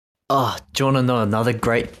Oh, do you want to know another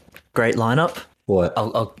great lineup? What?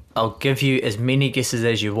 I'll give you as many guesses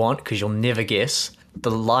as you want because you'll never guess. The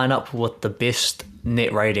lineup with the best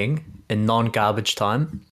net rating in non-garbage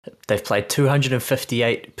time. They've played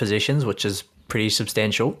 258 possessions, which is pretty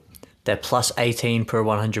substantial. They're plus 18 per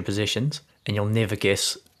 100 possessions, and you'll never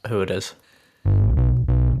guess who it is.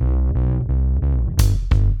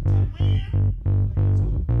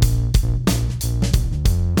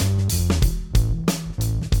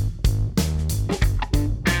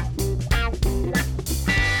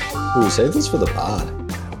 Ooh, save this for the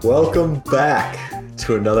pod. Welcome back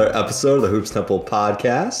to another episode of the Hoops Temple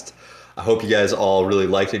podcast. I hope you guys all really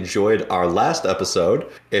liked and enjoyed our last episode.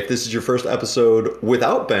 If this is your first episode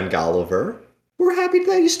without Ben Golliver, we're happy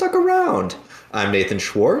that you stuck around. I'm Nathan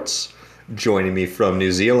Schwartz. Joining me from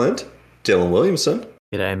New Zealand, Dylan Williamson.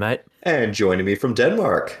 G'day, mate. And joining me from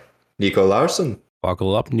Denmark, Nico Larson.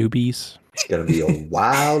 Buckle up, newbies. It's going to be a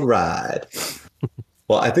wild ride.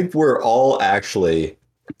 Well, I think we're all actually...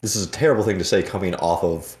 This is a terrible thing to say coming off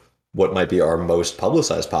of what might be our most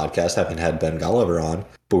publicized podcast, having had Ben Golliver on.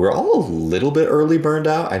 But we're all a little bit early burned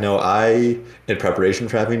out. I know I, in preparation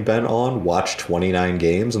for having Ben on, watched 29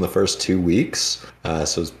 games in the first 2 weeks.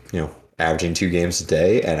 So, averaging 2 games a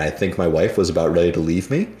day. And I think my wife was about ready to leave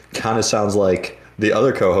me. Kind of sounds like the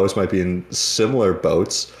other co-hosts might be in similar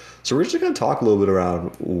boats. So we're just going to talk a little bit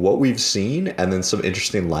around what we've seen and then some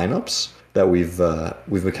interesting lineups that we've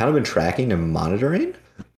kind of been tracking and monitoring.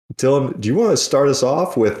 Dylan, do you want to start us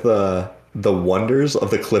off with the wonders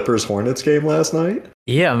of the Clippers-Hornets game last night?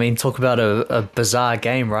 Yeah, I mean, talk about a bizarre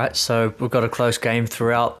game, right? So we've got a close game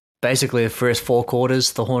throughout. Basically, the first 4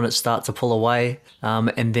 quarters, the Hornets start to pull away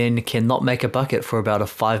and then cannot make a bucket for about a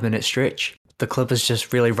 5-minute stretch. The Clippers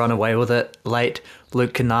just really run away with it late.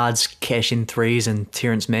 Luke Kennard's cashing threes and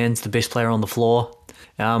Terrence Mann's the best player on the floor.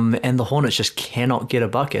 And the Hornets just cannot get a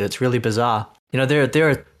bucket. It's really bizarre. You know, there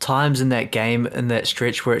are times in that game, in that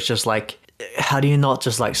stretch, where it's just like, how do you not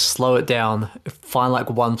just like slow it down, find like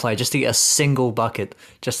one play just to get a single bucket,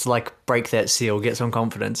 just to like break that seal, get some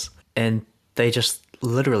confidence. And they just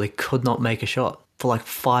literally could not make a shot for like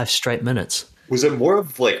 5 straight minutes. Was it more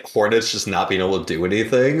of like Hornets just not being able to do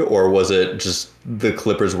anything, or was it just the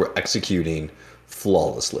Clippers were executing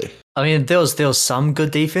flawlessly? I mean, there was some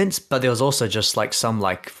good defense, but there was also just like some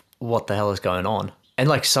like, what the hell is going on? And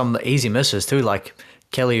like some easy misses too, like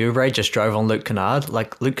Kelly Oubre just drove on Luke Kennard.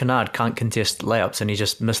 Like Luke Kennard can't contest layups and he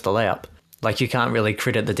just missed the layup. Like you can't really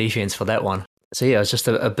credit the defense for that one. So yeah, it's just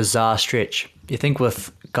a bizarre stretch. You think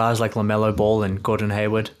with guys like LaMelo Ball and Gordon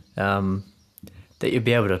Hayward that you'd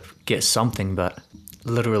be able to get something, but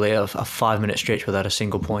literally a 5-minute stretch without a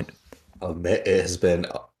single point. It has been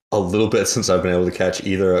a little bit since I've been able to catch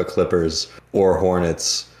either a Clippers or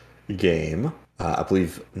Hornets game. I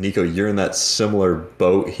believe, Nico, you're in that similar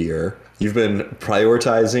boat here. You've been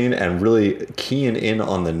prioritizing and really keying in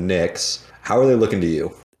on the Knicks. How are they looking to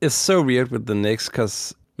you? It's so weird with the Knicks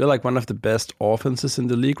because we're like one of the best offenses in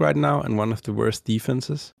the league right now and one of the worst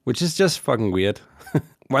defenses, which is just fucking weird.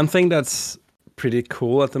 One thing that's pretty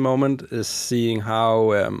cool at the moment is seeing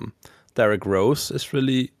how Derrick Rose is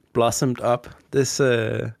really blossomed up this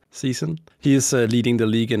season. He's leading the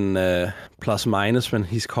league in plus minus when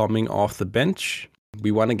he's coming off the bench.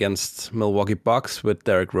 We won against Milwaukee Bucks with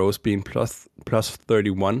Derrick Rose being plus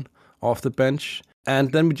 31 off the bench.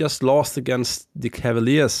 And then we just lost against the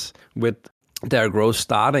Cavaliers with Derrick Rose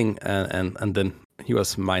starting and then he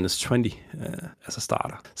was minus 20 as a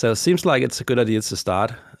starter. So it seems like it's a good idea to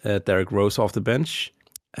start Derrick Rose off the bench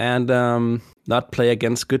and not play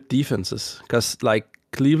against good defenses. Because like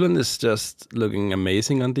Cleveland is just looking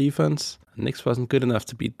amazing on defense. Knicks wasn't good enough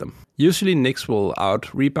to beat them. Usually Knicks will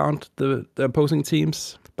out-rebound the opposing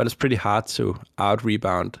teams, but it's pretty hard to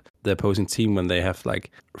out-rebound the opposing team when they have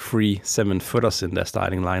like 3 7-footers in their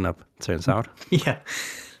starting lineup, turns out. Yeah.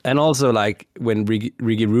 And also like when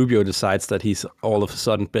Ricky Rubio decides that he's all of a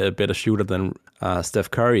sudden a better shooter than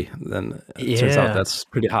Steph Curry, then it turns out that's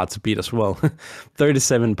pretty hard to beat as well.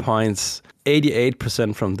 37 points,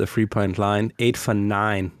 88% from the 3-point line, 8 for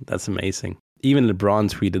 9. That's amazing. Even LeBron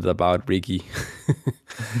tweeted about Ricky.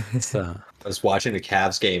 So I was watching the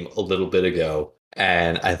Cavs game a little bit ago,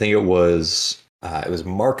 and I think it was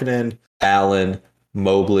Markkanen, Allen,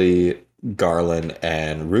 Mobley, Garland,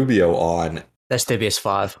 and Rubio on. That's their best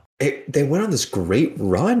 5. They went on this great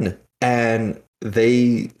run, and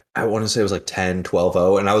I want to say it was like 10,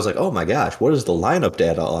 12-0, and I was like, oh my gosh, what is the lineup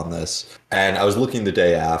data on this? And I was looking the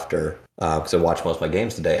day after, because I watched most of my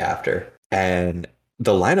games the day after, and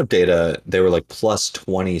the lineup data, they were like plus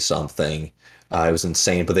 20 something. It was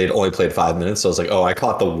insane, but they'd only played 5 minutes. So I was like, oh, I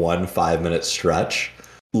caught the 1 5-minute stretch.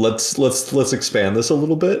 let's expand this a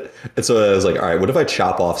little bit. And so I was like, all right, what if I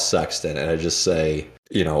chop off Sexton and I just say,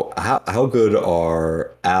 how good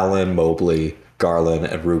are Allen, Mobley, Garland,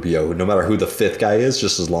 and Rubio, no matter who the fifth guy is,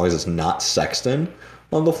 just as long as it's not Sexton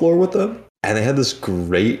on the floor with them. And they had this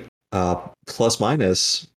great plus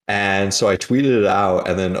minus. And so I tweeted it out.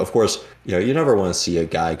 And then, of course, you never want to see a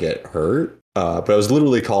guy get hurt. But I was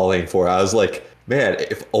literally calling for it. I was like, man,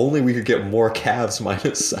 if only we could get more Cavs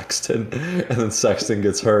minus Sexton. And then Sexton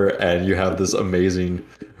gets hurt and you have this amazing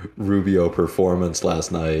Rubio performance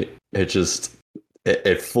last night.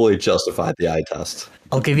 It fully justified the eye test.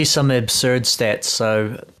 I'll give you some absurd stats.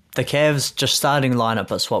 So the Cavs just starting lineup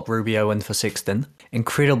but swap Rubio in for Sexton.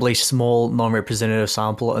 Incredibly small non-representative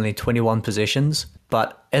sample, only 21 possessions.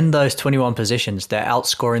 But in those 21 possessions, they're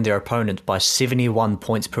outscoring their opponent by 71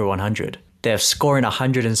 points per 100. They're scoring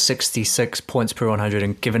 166 points per 100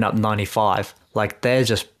 and giving up 95. Like, they're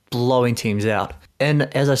just blowing teams out. And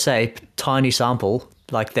as I say, tiny sample,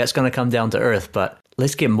 like, that's going to come down to earth, but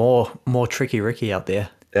let's get more Tricky Ricky out there.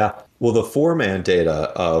 Yeah. Well, the four-man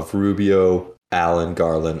data of Rubio, Allen,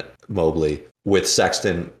 Garland, Mobley, with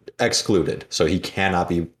Sexton excluded, so he cannot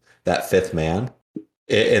be that fifth man.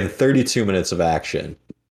 In 32 minutes of action,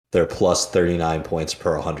 they're plus 39 points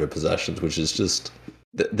per 100 possessions, which is just...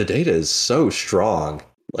 The data is so strong.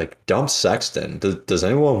 Like, dump Sexton. Does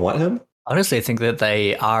anyone want him? Honestly, I think that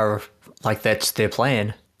they are, like, that's their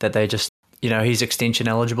plan. That they just, he's extension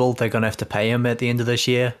eligible. They're going to have to pay him at the end of this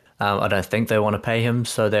year. I don't think they want to pay him.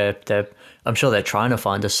 So I'm sure they're trying to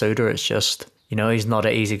find a suitor. It's just, he's not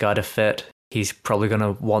an easy guy to fit. He's probably going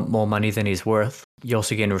to want more money than he's worth. You're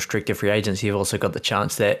also getting restricted free agency. You've also got the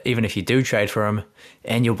chance that even if you do trade for him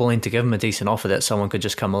and you're willing to give him a decent offer, that someone could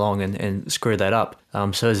just come along and screw that up.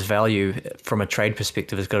 So his value from a trade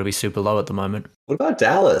perspective has got to be super low at the moment. What about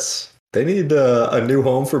Dallas? They need a new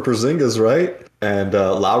home for Porzingis, right? And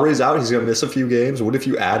Lowry's out. He's going to miss a few games. What if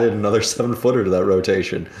you added another 7-footer to that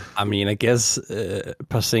rotation? I mean, I guess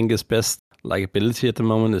Porzingis' best ability at the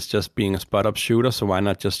moment is just being a spot-up shooter, so why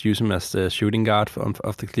not just use him as the shooting guard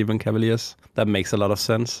of the Cleveland Cavaliers? That makes a lot of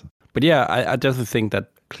sense. But yeah, I definitely think that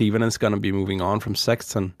Cleveland is going to be moving on from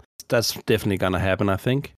Sexton. That's definitely going to happen, I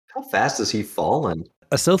think. How fast has he fallen?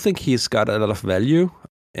 I still think he's got a lot of value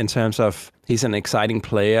in terms of he's an exciting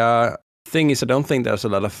player. Thing is, I don't think there's a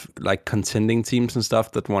lot of contending teams and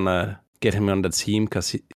stuff that want to get him on the team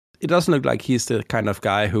because it doesn't look like he's the kind of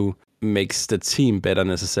guy who makes the team better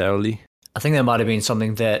necessarily. I think that might have been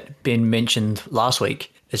something that Ben mentioned last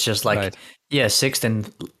week. It's just Sexton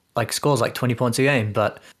scores 20 points a game,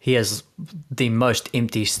 but he has the most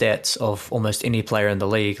empty stats of almost any player in the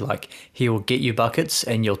league. Like, he will get you buckets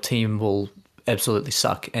and your team will absolutely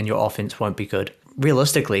suck and your offense won't be good.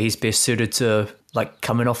 Realistically, he's best suited to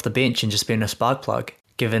coming off the bench and just being a spark plug,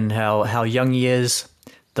 given how young he is,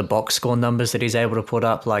 the box score numbers that he's able to put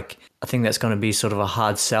up. I think that's going to be sort of a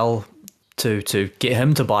hard sell to get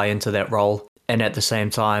him to buy into that role. And at the same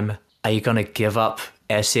time, are you going to give up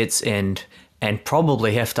assets and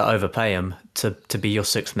probably have to overpay him to be your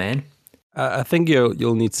sixth man? I think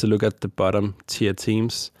you'll need to look at the bottom tier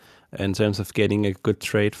teams in terms of getting a good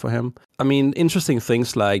trade for him. I mean, interesting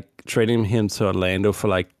things like trading him to Orlando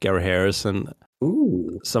for Gary Harris and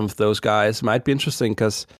some of those guys might be interesting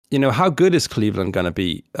because, how good is Cleveland going to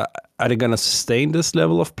be? Are they going to sustain this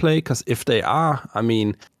level of play? Because if they are, I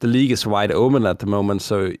mean, the league is wide open at the moment,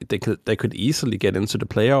 so they could easily get into the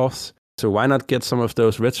playoffs. So why not get some of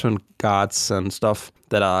those veteran guards and stuff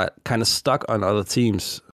that are kind of stuck on other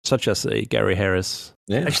teams, such as a Gary Harris?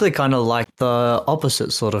 Yeah. Actually, kind of like the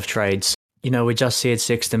opposite sort of trades. We just said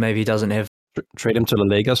Sexton maybe doesn't have... Trade him to the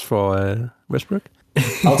Lakers for Westbrook?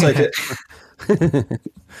 I'll take it.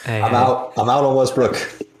 I'm out on Westbrook.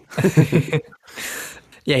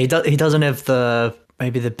 Yeah, he doesn't have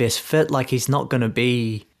maybe the best fit. He's not going to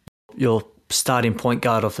be your starting point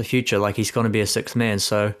guard of the future. He's going to be a sixth man.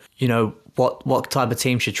 So, what type of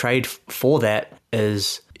team should trade for that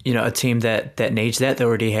is, a team that needs that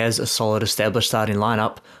already has a solid established starting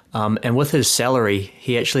lineup. And with his salary,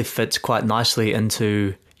 he actually fits quite nicely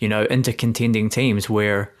into contending teams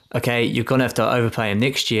where, okay, you're going to have to overpay him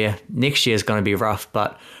next year. Next year is going to be rough,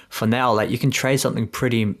 but for now, you can trade something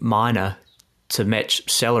pretty minor to match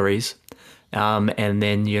salaries. And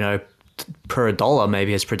then, per dollar,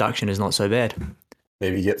 maybe his production is not so bad.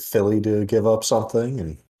 Maybe get Philly to give up something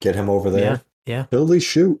and get him over there. Yeah. Philly,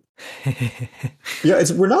 shoot. Yeah,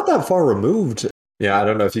 we're not that far removed. Yeah, I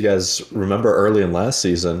don't know if you guys remember early in last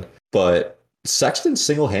season, but Sexton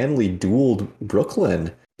single-handedly dueled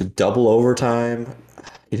Brooklyn. Double overtime.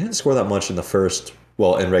 He didn't score that much in the first,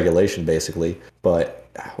 in regulation basically, but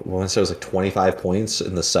I want to say it was 25 points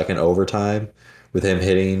in the second overtime with him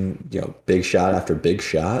hitting, big shot after big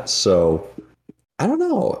shot. So I don't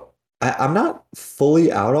know. I'm not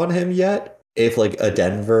fully out on him yet. If like a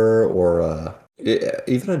Denver or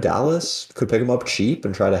even a Dallas could pick him up cheap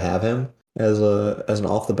and try to have him as an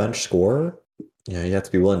off the bench scorer, you have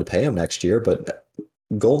to be willing to pay him next year. But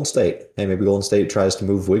Golden State, hey, maybe Golden State tries to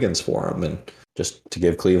move Wiggins for him and just to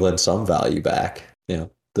give Cleveland some value back.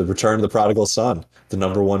 The return of the prodigal son, the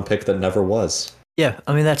number one pick that never was. Yeah,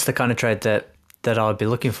 I mean, that's the kind of trade that I would be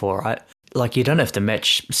looking for, right? Like, you don't have to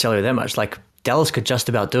match salary that much. Like, Dallas could just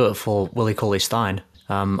about do it for Willie Cauley-Stein.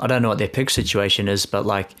 I don't know what their pick situation is, but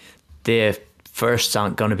like their firsts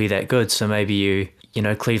aren't going to be that good. So maybe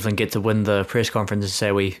Cleveland get to win the press conference and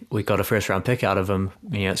say we got a first round pick out of him.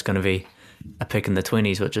 It's going to be a pick in the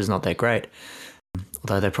 20s, which is not that great.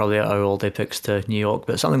 Although they probably owe all their picks to New York,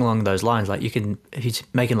 but something along those lines. Like he's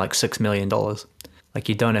making like $6 million. Like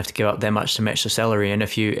you don't have to give up that much to match the salary. And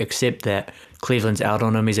if you accept that Cleveland's out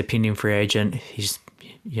on him, he's a pending free agent. He's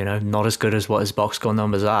not as good as what his box score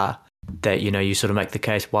numbers are. That you sort of make the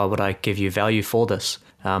case, why would I give you value for this?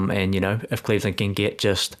 And if Cleveland can get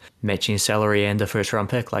just matching salary and a first round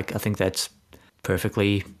pick, like I think that's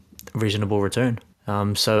perfectly reasonable return.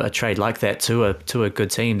 So a trade like that to a good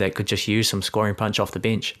team that could just use some scoring punch off the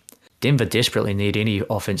bench. Denver desperately need any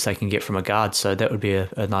offense they can get from a guard, so that would be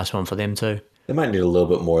a nice one for them too. They might need a little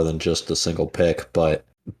bit more than just a single pick, but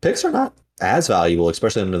picks are not as valuable,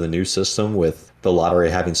 especially under the new system with the lottery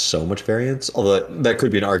having so much variance. Although that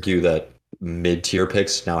could be an argue that mid-tier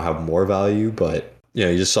picks now have more value, but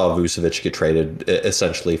you just saw Vucevic get traded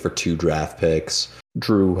essentially for 2 draft picks.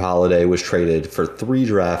 Drew Holiday was traded for 3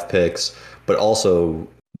 draft picks, but also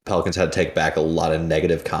Pelicans had to take back a lot of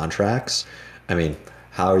negative contracts. I mean,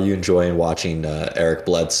 how are you enjoying watching Eric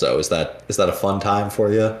Bledsoe? Is that a fun time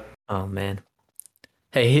for you? Oh man.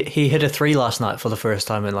 Hey, he hit a 3 last night for the first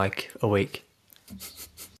time in like a week.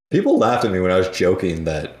 People laughed at me when I was joking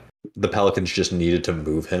that the Pelicans just needed to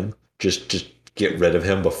move him, just get rid of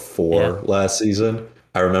him before last season.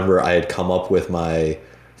 I remember I had come up with my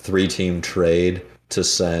 3-team trade to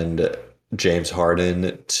send James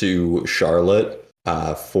Harden to Charlotte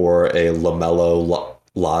for a LaMelo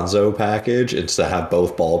Lonzo package, and to have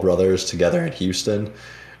both Ball brothers together in Houston. And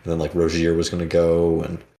then like Rozier was going to go,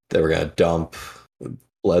 and they were going to dump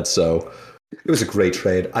Bledsoe. It was a great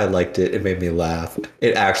trade. I liked it. It made me laugh.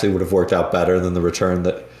 It actually would have worked out better than the return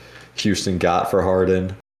that Houston got for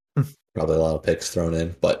Harden. Probably a lot of picks thrown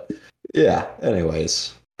in. But yeah,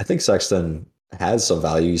 anyways, I think Sexton has some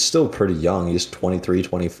value. He's still pretty young. He's 23,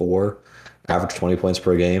 24, average 20 points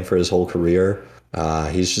per game for his whole career.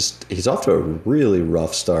 He's off to a really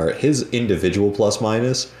rough start. His individual plus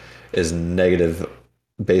minus is negative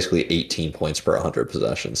basically 18 points per 100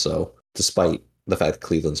 possessions. So despite the fact that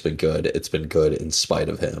Cleveland's been good, it's been good in spite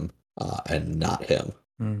of him and not him.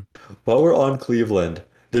 While we're on Cleveland,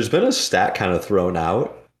 there's been a stat kind of thrown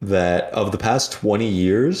out that of the past 20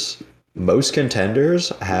 years, most contenders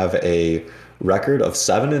have a record of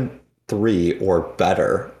 7-3 or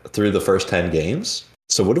better through the first 10 games.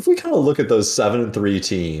 So what if we kind of look at those 7-3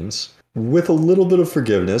 teams with a little bit of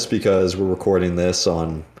forgiveness, because we're recording this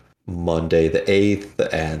on Monday the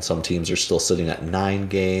 8th, and some teams are still sitting at 9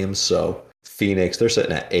 games. So Phoenix, they're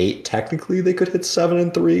sitting at 8. Technically, they could hit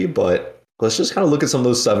 7-3, but let's just kind of look at some of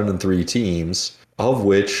those 7-3 teams, of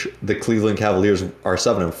which the Cleveland Cavaliers are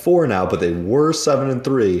 7-4 now, but they were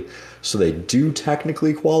 7-3, so they do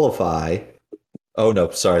technically qualify. Oh no,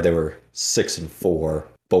 sorry, they were 6-4,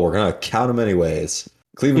 but we're gonna count them anyways.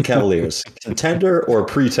 Cleveland Cavaliers, contender or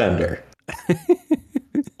pretender?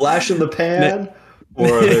 Flash in the pan,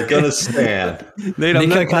 or they're gonna stand?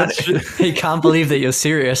 He can't believe that you're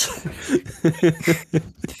serious.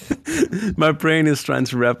 My brain is trying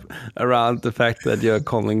to wrap around the fact that you're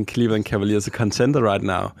calling Cleveland Cavaliers a contender right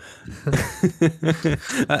now.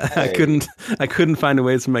 I couldn't find a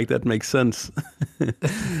way to make that make sense.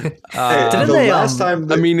 I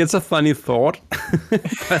mean, it's a funny thought.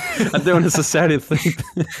 I don't necessarily think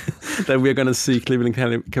that we're going to see Cleveland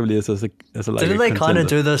Cavaliers as a Didn't they kind of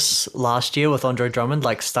do this last year with Andre Drummond?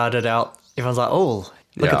 Like, started out, everyone's like, oh,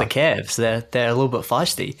 look at the Cavs. They're a little bit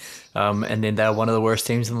feisty. And then they're one of the worst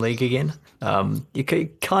teams in the league again. You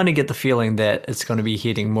kind of get the feeling that it's going to be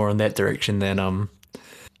heading more in that direction than,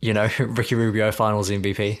 Ricky Rubio Finals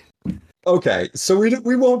MVP. Okay, so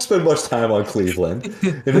we won't spend much time on Cleveland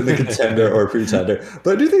in the contender or pretender,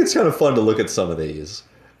 but I do think it's kind of fun to look at some of these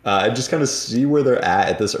and just kind of see where they're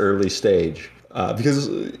at this early stage. Because,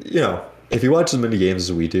 if you watch as many games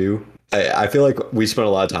as we do, I feel like we spend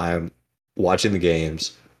a lot of time watching the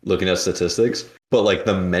games, looking at statistics, but like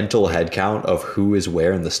the mental head count of who is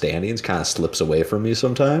where in the standings kind of slips away from me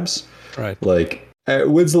sometimes. Right. Like,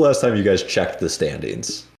 when's the last time you guys checked the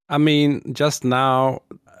standings? I mean, just now,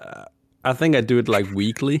 I think I do it like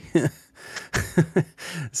weekly.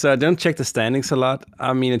 So I don't check the standings a lot.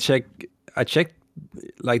 I mean, I check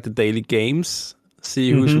like the daily games,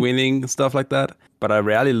 see who's winning, stuff like that. But I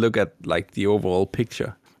rarely look at like the overall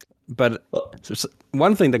picture. But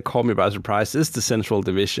one thing that caught me by surprise is the Central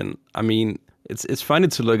Division. I mean, it's funny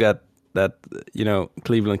to look at that, you know,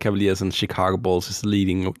 Cleveland Cavaliers and Chicago Bulls is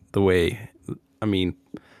leading the way. I mean,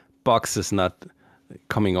 Bucks is not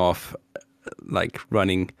coming off like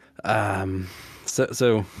running.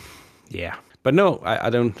 So yeah. But no, I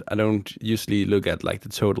don't usually look at like the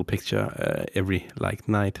total picture every like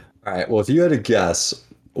night. All right. Well, if you had to guess,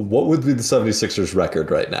 what would be the 76ers record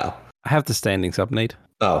right now? I have the standings up, Nate.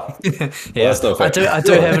 Oh, Yeah, that's no fair. I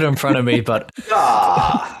do have it in front of me, but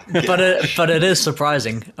Ah, but it is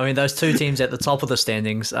surprising. I mean, those two teams at the top of the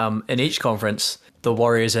standings, in each conference, the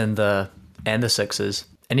Warriors and the Sixers,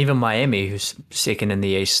 and even Miami, who's second in the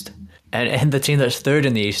East, and the team that's third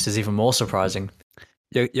in the East is even more surprising.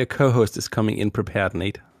 Your co-host is coming in prepared,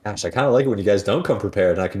 Nate. gosh, I kind of like it when you guys don't come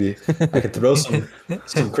prepared. And I could throw some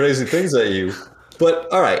crazy things at you.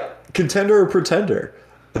 But all right, contender or pretender?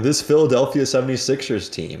 This Philadelphia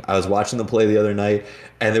 76ers team, I was watching them play the other night,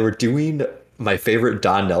 and they were doing my favorite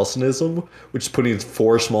Don Nelsonism, which is putting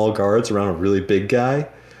 4 small guards around a really big guy.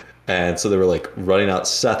 And so they were like running out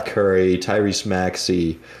Seth Curry, Tyrese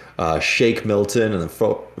Maxey, Shake Milton, and then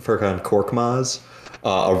Furkan Korkmaz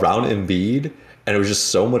around Embiid. And it was just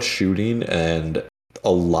so much shooting and a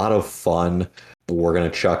lot of fun. We're going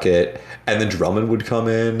to chuck it. And then Drummond would come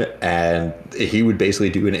in and he would basically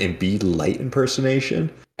do an Embiid light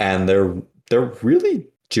impersonation. And they're really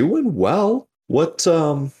doing well. What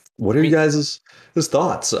are you guys'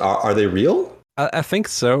 thoughts? Are they real? I think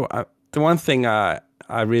so. The one thing I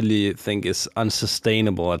really think is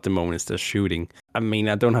unsustainable at the moment is their shooting. I mean,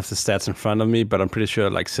 I don't have the stats in front of me, but I'm pretty sure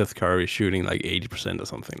like Seth Curry is shooting like 80% or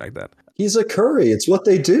something like that. He's a Curry. It's what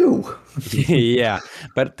they do. Yeah,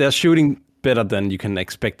 but they're shooting better than you can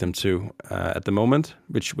expect them to at the moment,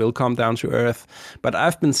 which will come down to earth. But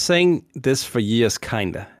I've been saying this for years,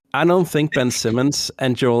 kinda. I don't think Ben Simmons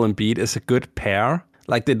and Joel Embiid is a good pair.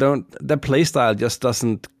 Like their play style just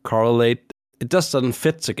doesn't correlate. It just doesn't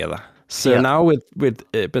fit together. So now with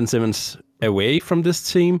Ben Simmons away from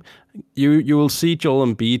this team, you will see Joel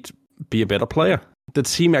Embiid be a better player. The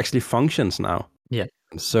team actually functions now. Yeah.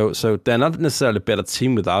 So they're not necessarily a better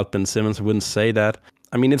team without Ben Simmons. I wouldn't say that.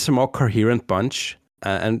 I mean, it's a more coherent bunch,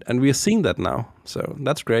 and we're seeing that now. So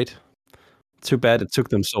that's great. Too bad it took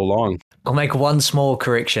them so long. I'll make one small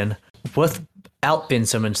correction. Without Ben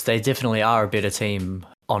Simmons, they definitely are a better team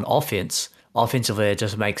on offense. Offensively, it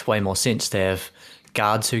just makes way more sense to have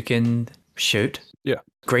guards who can shoot. Yeah.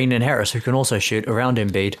 Green and Harris, who can also shoot around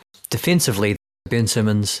Embiid. Defensively, Ben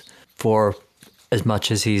Simmons, for as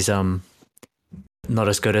much as he's not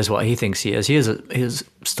as good as what he thinks he is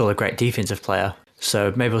still a great defensive player.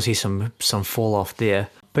 So maybe we'll see some fall off there.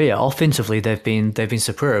 But yeah, offensively they've been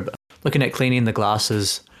superb. Looking at cleaning the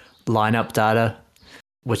glasses lineup data,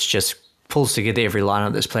 which just pulls together every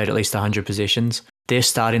lineup that's played at least 100 possessions. Their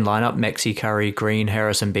starting lineup, Maxey, Curry, Green,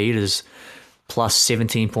 Harris, and Embiid, is plus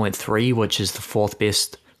 17.3, which is the 4th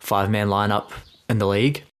best 5-man lineup in the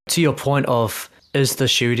league. To your point of, is the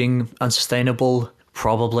shooting unsustainable?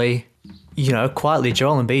 Probably. You know, quietly,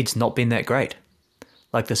 Joel Embiid's not been that great.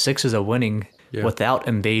 Like, the Sixers are winning without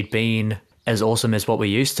Embiid being as awesome as what we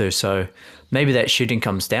used to. So maybe that shooting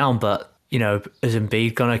comes down, but, you know, is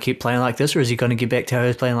Embiid going to keep playing like this, or is he going to get back to how he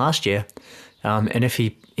was playing last year? And if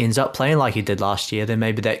he ends up playing like he did last year, then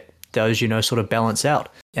maybe that does, you know, sort of balance out.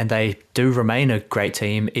 And they do remain a great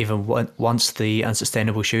team even once the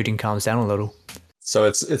unsustainable shooting calms down a little. So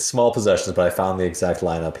it's small possessions, but I found the exact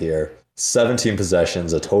lineup here. 17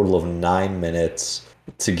 possessions, a total of 9 minutes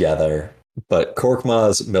together. But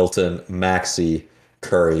Korkmaz, Milton, Maxey,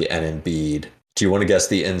 Curry, and Embiid. Do you want to guess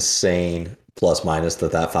the insane plus minus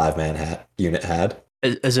that 5-man unit had?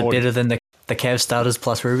 Is it better than the Cavs starters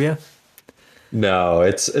plus Rubio? No,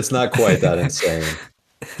 it's not quite that insane.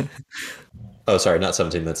 Oh, sorry, not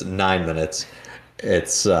 17 minutes, 9 minutes.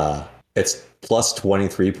 It's plus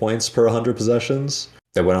 23 points per 100 possessions.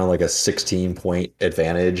 They went on like a 16-point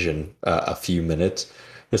advantage in a few minutes.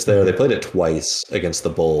 It's there. They played it twice against the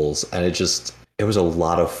Bulls, and it was a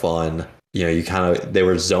lot of fun. You know, they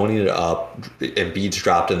were zoning it up. Embiid's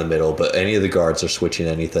dropped in the middle, but any of the guards are switching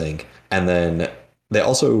anything. And then they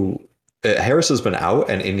also, Harris has been out,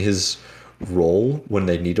 and in his role when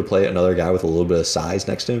they need to play another guy with a little bit of size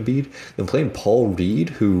next to Embiid than playing Paul Reed,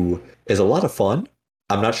 who is a lot of fun.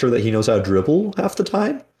 I'm not sure that he knows how to dribble half the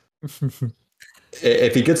time.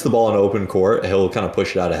 If he gets the ball in open court, he'll kind of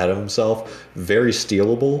push it out ahead of himself. Very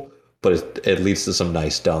stealable, but it leads to some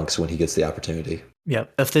nice dunks when he gets the opportunity. Yeah,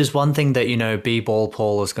 if there's one thing that, B-ball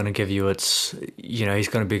Paul is going to give you, it's, he's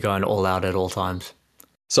going to be going all out at all times.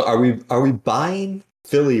 So are we buying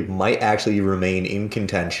Philly might actually remain in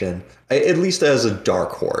contention, at least as a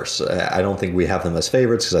dark horse? I don't think we have them as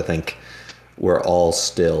favorites because I think we're all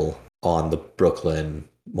still on the Brooklyn,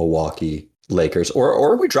 Milwaukee Lakers. Or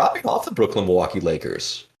are we dropping off the Brooklyn, Milwaukee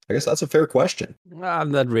Lakers? I guess that's a fair question.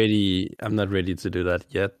 I'm not ready to do that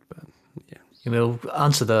yet, but yeah. We'll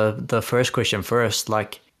answer the first question first.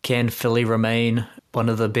 Like, can Philly remain one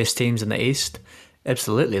of the best teams in the East?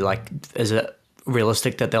 Absolutely. Like, is it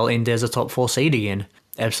realistic that they'll end as a top 4 seed again?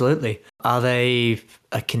 Absolutely. Are they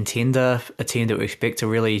a contender, a team that we expect to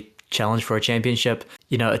really challenge for a championship?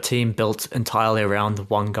 A team built entirely around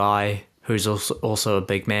one guy who's also a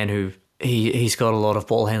big man who he's got a lot of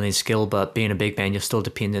ball handling skill, but being a big man, you're still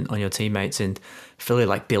dependent on your teammates, and Philly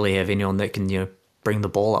barely have anyone that can bring the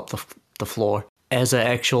ball up the floor. As an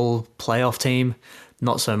actual playoff team,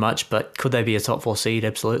 not so much, but could they be a top 4 seed?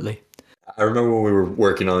 Absolutely. I remember when we were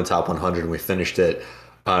working on the top 100 and we finished it,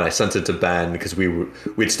 and I sent it to Ben because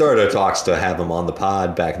we'd started our talks to have him on the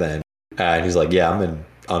pod back then, and he's like, "Yeah, I'm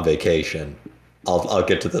on vacation. I'll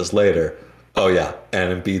get to this later." Oh yeah,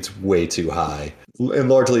 and Embiid's way too high, and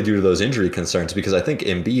largely due to those injury concerns. Because I think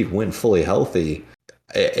Embiid, when fully healthy,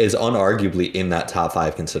 is unarguably in that top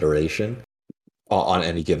 5 consideration on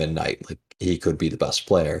any given night. Like, he could be the best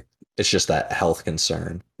player. It's just that health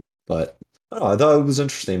concern. But I thought it was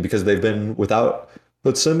interesting because they've been without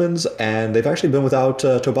Simmons, and they've actually been without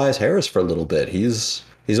Tobias Harris for a little bit. He's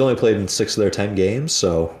only played in 6 of their 10 games,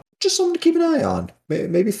 so just something to keep an eye on.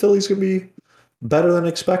 Maybe Philly's going to be better than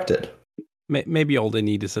expected. Maybe all they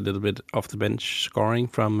need is a little bit off the bench scoring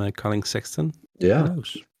from Colin Sexton. Yeah,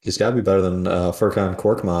 he's got to be better than Furkan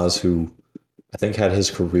Korkmaz, who I think had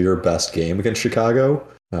his career best game against Chicago.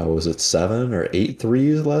 Was it 7 or 8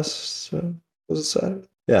 threes less? Was it 7?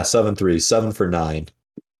 Yeah, 7 threes, 7 for 9.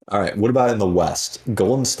 All right, what about in the West?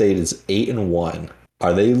 Golden State is 8-1.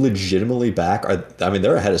 Are they legitimately back?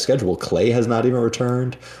 They're ahead of schedule. Clay has not even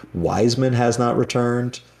returned. Wiseman has not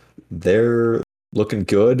returned. They're looking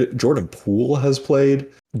good. Jordan Poole has played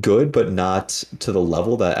good, but not to the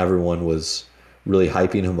level that everyone was really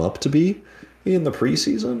hyping him up to be in the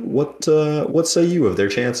preseason. What say you of their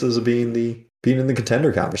chances of being in the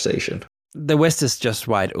contender conversation? The West is just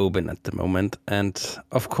wide open at the moment, and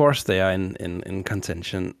of course they are in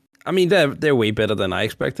contention. They're way better than I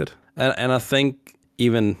expected, and I think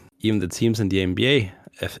even the teams in the NBA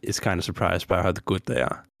is kind of surprised by how good they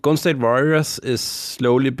are. Golden State Warriors is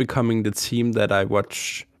slowly becoming the team that I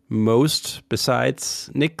watch most besides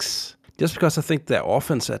Knicks, just because I think their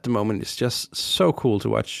offense at the moment is just so cool to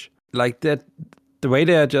watch. Like that, the way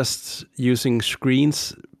they are just using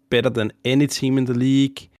screens better than any team in the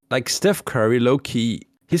league. Like Steph Curry, low-key,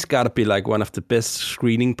 he's got to be like one of the best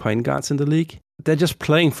screening point guards in the league. They're just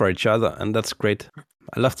playing for each other, and that's great.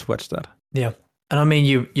 I love to watch that. Yeah. And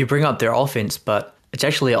you bring up their offense, but it's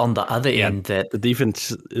actually on the other end that the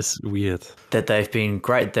defense is weird. That they've been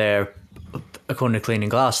great. They're, according to Cleaning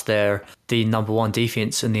Glass, they're the number 1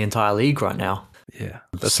 defense in the entire league right now. Yeah.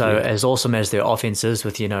 So weird. As awesome as their offense is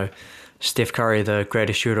with, Steph Curry, the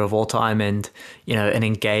greatest shooter of all time, and, an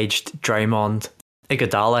engaged Draymond.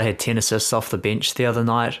 Iguodala had 10 assists off the bench the other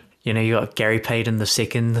night. You got Gary Payton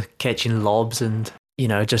II catching lobs, and,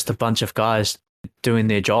 just a bunch of guys doing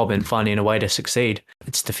their job and finding a way to succeed.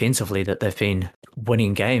 It's defensively that they've been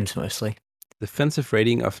winning games mostly. Defensive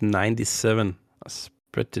rating of 97. That's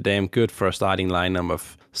pretty damn good for a starting lineup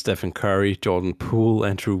of Stephen Curry, Jordan Poole,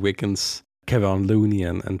 Andrew Wiggins, Kevin Looney,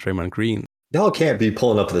 and Draymond Green. Y'all can't be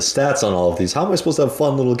pulling up the stats on all of these. How am I supposed to have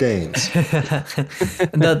fun little games?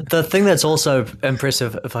 The thing that's also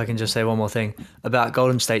impressive, if I can just say one more thing, about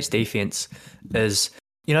Golden State's defense is,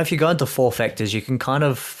 if you go into 4 factors, you can kind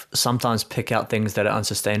of sometimes pick out things that are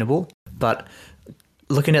unsustainable. But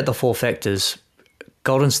looking at the 4 factors,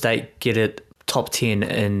 Golden State get it top 10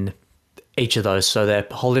 in each of those. So they're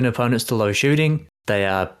holding opponents to low shooting. They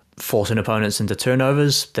are forcing opponents into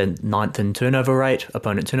turnovers. They're 9th in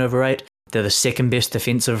opponent turnover rate. They're the 2nd best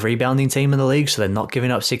defensive rebounding team in the league, so they're not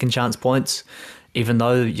giving up second chance points. Even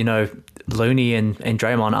though, Looney and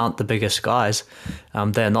Draymond aren't the biggest guys,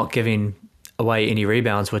 they're not giving away any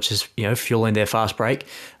rebounds, which is, fueling their fast break.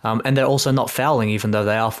 And they're also not fouling, even though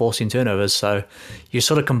they are forcing turnovers. So you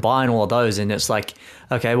sort of combine all of those, and it's like,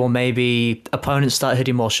 okay, well, maybe opponents start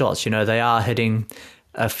hitting more shots. They are hitting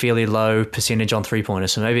a fairly low percentage on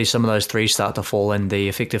three-pointers. So maybe some of those threes start to fall and the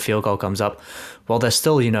effective field goal comes up. Well, they're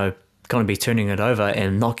still, going to be turning it over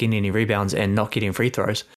and not getting any rebounds and not getting free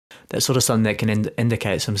throws. That's sort of something that can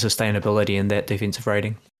indicate some sustainability in that defensive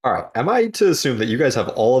rating. All right. Am I to assume that you guys have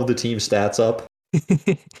all of the team stats up?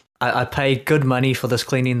 I paid good money for this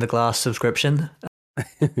Cleaning the Glass subscription.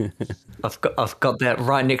 I've got that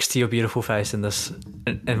right next to your beautiful face in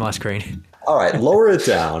my screen. All right, lower it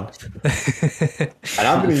down. And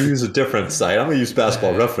I'm going to use a different site. I'm going to use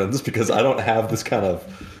Basketball Reference because I don't have this kind of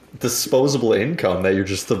disposable income that you're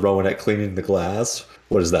just throwing at Cleaning the Glass.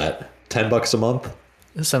 What is that? $10 a month?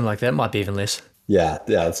 Something like that. Might be even less. Yeah,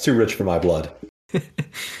 it's too rich for my blood.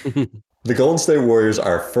 The Golden State Warriors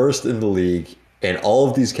are first in the league in all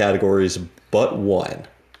of these categories but one.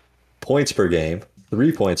 Points per game,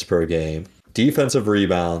 3 points per game, defensive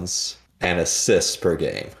rebounds, and assists per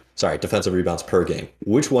game. Sorry, defensive rebounds per game.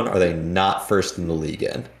 Which one are they not first in the league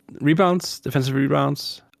in? Rebounds, defensive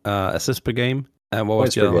rebounds, assists per game. And what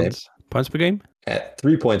was the other ones? Points per game? At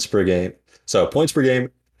 3 points per game. So points per game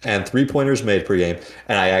and 3-pointers made per game.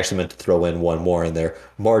 And I actually meant to throw in one more in there.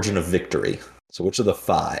 Margin of victory. So which of the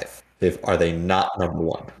five are they not number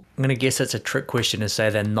one? I'm going to guess it's a trick question to say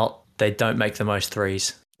they don't make the most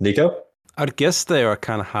threes. Nico? I'd guess they are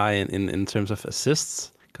kind of high in terms of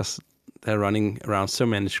assists because they're running around so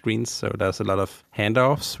many screens. So there's a lot of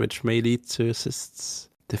handoffs, which may lead to assists.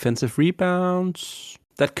 Defensive rebounds,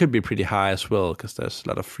 that could be pretty high as well because there's a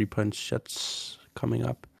lot of 3-point shots coming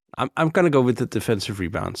up. I'm going to go with the defensive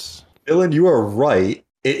rebounds. Dylan, you are right.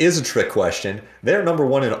 It is a trick question. They're number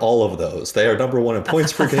one in all of those. They are number one in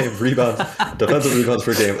points per game, rebounds, defensive rebounds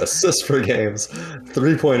per game, assists per games,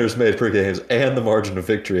 3-pointers made per games, and the margin of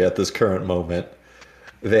victory at this current moment.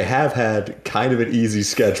 They have had kind of an easy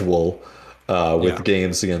schedule with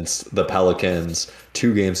games against the Pelicans,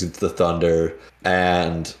 2 games against the Thunder,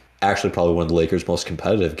 and actually probably one of the Lakers' most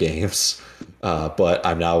competitive games. But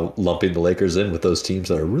I'm now lumping the Lakers in with those teams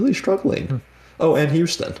that are really struggling. Oh, and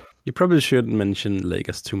Houston. You probably shouldn't mention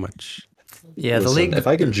Lakers too much. Yeah, Listen, the league. If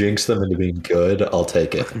I can jinx them into being good, I'll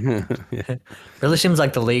take it. Yeah. Really seems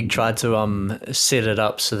like the league tried to set it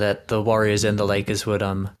up so that the Warriors and the Lakers would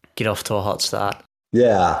get off to a hot start.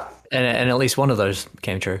 Yeah. And at least one of those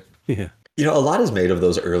came true. Yeah. A lot is made of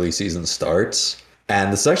those early season starts.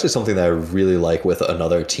 And this is actually something that I really like with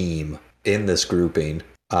another team in this grouping.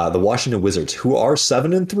 The Washington Wizards, who are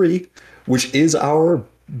 7-3, which is our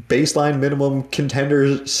baseline minimum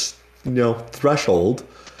contenders, threshold.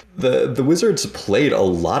 The Wizards played a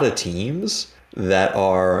lot of teams that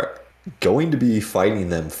are going to be fighting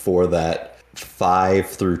them for that 5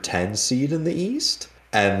 through 10 seed in the East.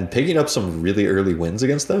 And picking up some really early wins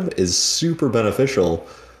against them is super beneficial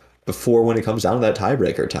before when it comes down to that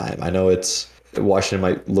tiebreaker time. I know Washington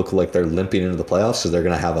might look like they're limping into the playoffs because they're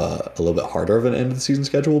going to have a little bit harder of an end of the season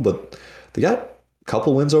schedule, but they got a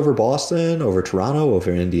couple wins over Boston, over Toronto,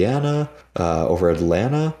 over Indiana, over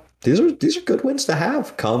Atlanta. These are good wins to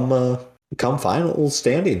have come final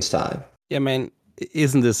standings time. Yeah, man.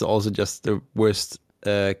 Isn't this also just the worst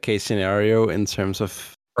case scenario in terms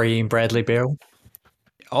of Freeing Bradley Beal?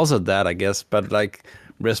 Also that, I guess, but like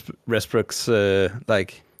Westbrook's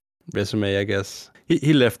resume, I guess.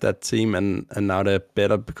 He left that team and now they're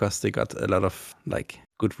better because they got a lot of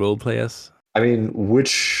good role players. I mean,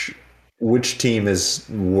 which team is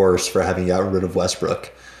worse for having gotten rid of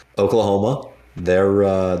Westbrook? Oklahoma.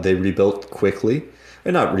 They rebuilt quickly.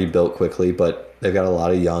 They're not rebuilt quickly, but they've got a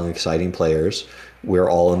lot of young, exciting players. We're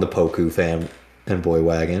all in the Poku fan and boy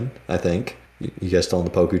wagon, I think. You guys still on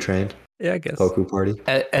the Poku train? Yeah, I guess. Poku party?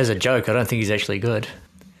 As a joke, I don't think he's actually good.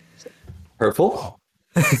 Hurtful?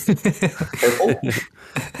 Hurtful?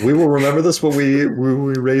 We will remember this when we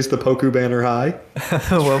raise the Poku banner high.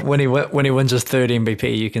 Well, when he wins his third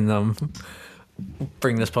MVP, you can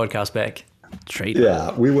bring this podcast back. Trade.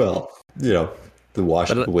 Yeah, we will. The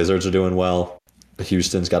Washington Wizards are doing well.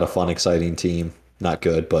 Houston's got a fun, exciting team. Not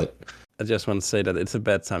good, but I just want to say that it's a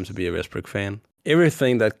bad time to be a Westbrook fan.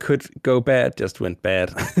 Everything that could go bad just went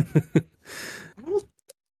bad.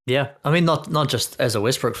 Yeah, I mean not just as a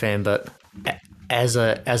Westbrook fan, but as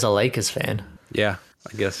a Lakers fan. Yeah,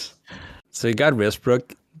 I guess. So you got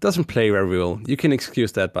Westbrook, doesn't play very well. You can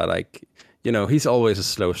excuse that by he's always a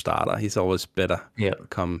slow starter. He's always better. Yeah.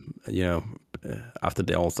 Come after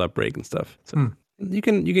the All-Star break and stuff. So you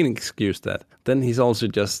can excuse that. Then he's also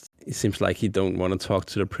it seems like he don't want to talk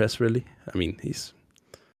to the press really. I mean, he's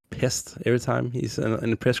pissed every time he's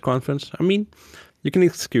in a press conference. I mean, you can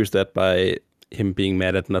excuse that by him being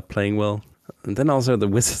mad at not playing well. And then also the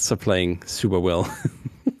Wizards are playing super well.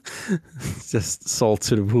 Just salt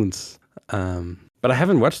to the wounds. But I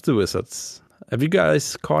haven't watched the Wizards. Have you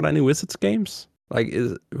guys caught any Wizards games? Like,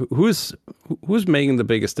 who's making the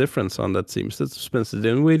biggest difference on that team? Is it Spencer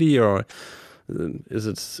Dinwiddie, or is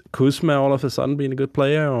it Kuzma all of a sudden being a good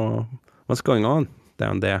player, or what's going on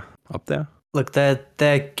down there, up there? Look, they're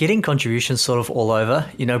getting contributions sort of all over.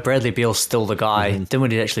 You know, Bradley Beal's still the guy.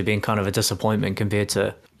 Dinwiddie actually been kind of a disappointment compared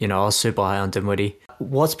to, you know, I was super high on Dinwiddie.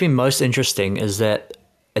 What's been most interesting is that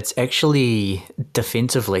it's actually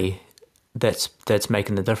defensively that's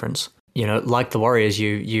making the difference. You know, like the Warriors,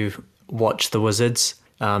 you watch the Wizards,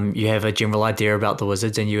 you have a general idea about the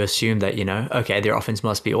Wizards, and you assume that, you know, okay, their offense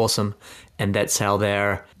must be awesome, and that's how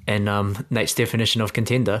they're in Nate's definition of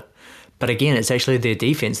contender. But again, it's actually their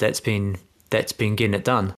defense that's been getting it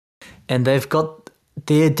done. And they've got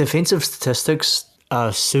their defensive statistics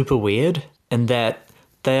are super weird in that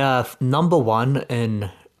they are number one in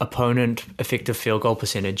opponent effective field goal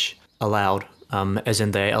percentage allowed, as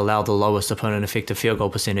in they allow the lowest opponent effective field goal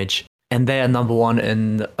percentage. And they are number one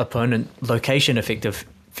in opponent location effective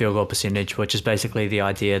field goal percentage, which is basically the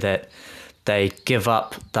idea that they give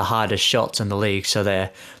up the hardest shots in the league. So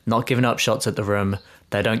they're not giving up shots at the rim.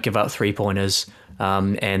 They don't give up 3-pointers.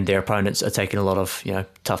 And their opponents are taking a lot of, you know,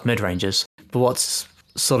 tough mid-ranges. But what's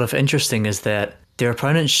sort of interesting is that their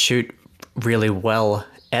opponents shoot really well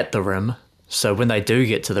at the rim. So when they do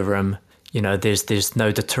get to the rim, you know, there's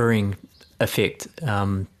no deterring effect.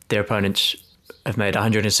 Their opponents have made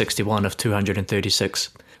 161 of 236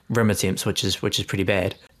 rim attempts, which is pretty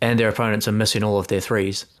bad. And their opponents are missing all of their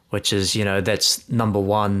threes, which is, you know, that's number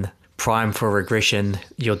one, prime for regression.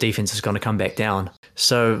 Your defense is going to come back down.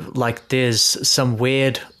 So, like, there's some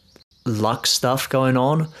weird luck stuff going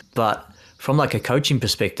on, but from, like, a coaching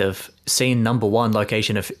perspective, seeing number one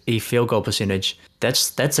location of field goal percentage,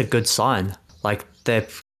 that's a good sign. Like, they're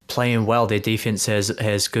playing well, their defense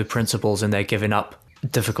has good principles, and they're giving up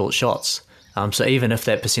difficult shots. So even if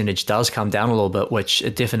that percentage does come down a little bit, which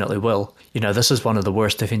it definitely will, you know, this is one of the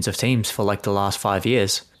worst defensive teams for, like, the last 5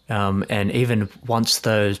 years. And even once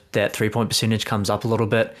that 3-point percentage comes up a little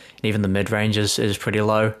bit, and even the mid-range is pretty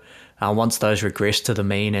low, once those regress to the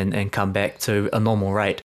mean and come back to a normal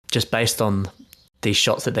rate, just based on the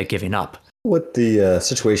shots that they're giving up. What the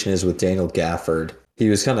situation is with Daniel Gafford, he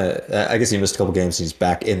was kind of, I guess he missed a couple games, and he's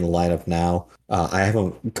back in the lineup now. I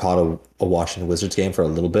haven't caught a Washington Wizards game for a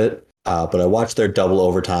little bit, but I watched their double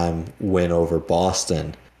overtime win over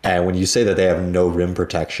Boston. And when you say that they have no rim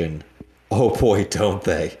protection, oh boy, don't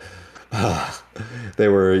they? They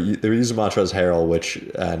were using Montrezl Harrell, which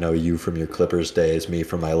I know you from your Clippers days, me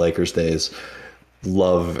from my Lakers days,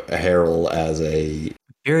 love Harrell as a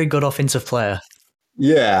very good offensive player.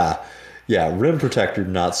 Yeah, rim protector,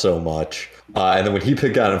 not so much. And then when he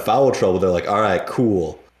got in foul trouble, they're like, all right,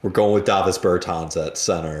 cool. We're going with Davis Bertans at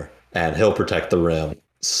center, and he'll protect the rim.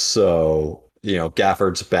 So, you know,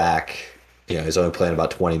 Gafford's back. You know, he's only playing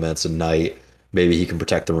about 20 minutes a night. Maybe he can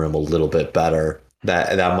protect the rim a little bit better.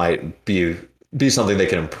 That might be something they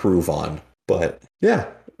can improve on. But yeah,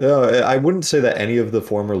 I wouldn't say that any of the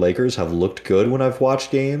former Lakers have looked good when I've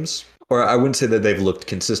watched games, or I wouldn't say that they've looked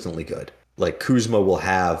consistently good. Like, Kuzma will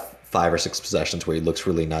have 5 or 6 possessions where he looks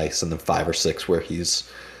really nice, and then 5 or 6 where he's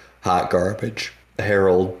hot garbage.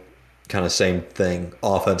 Harold, kind of same thing.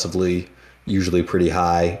 Offensively, usually pretty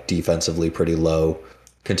high. Defensively, pretty low.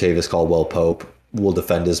 Kentavious Caldwell-Pope will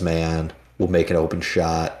defend his man, will make an open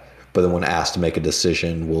shot, but then when asked to make a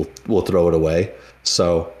decision, we'll throw it away.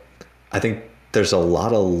 So I think there's a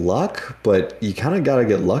lot of luck, but you kind of got to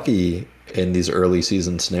get lucky in these early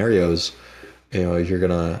season scenarios. You know, you're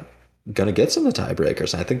gonna get some of the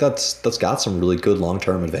tiebreakers, and I think that's got some really good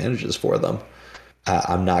long-term advantages for them.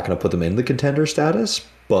 I'm not going to put them in the contender status,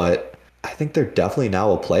 but I think they're definitely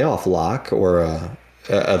now a playoff lock, or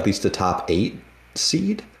at least a top 8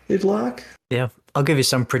 seed lock. Yeah, I'll give you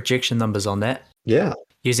some projection numbers on that. Yeah.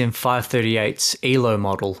 Using 538's ELO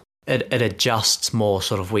model, it adjusts more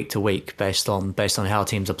sort of week to week based on how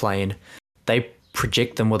teams are playing. They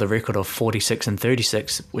project them with a record of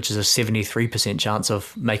 46-36, which is a 73% chance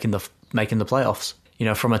of making the playoffs. You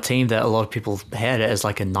know, from a team that a lot of people had as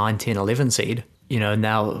like a 9, 10, 11 seed. You know,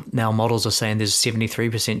 now models are saying there's a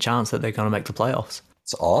 73% chance that they're going to make the playoffs.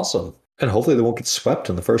 It's awesome. And hopefully they won't get swept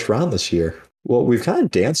in the first round this year. Well, we've kind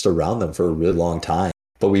of danced around them for a really long time,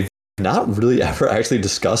 but we've not really ever actually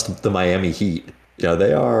discussed the Miami Heat. You know,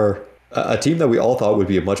 they are a team that we all thought would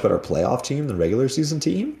be a much better playoff team than regular season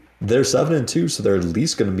team. They're 7-2, so they're at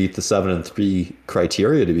least going to meet the 7-3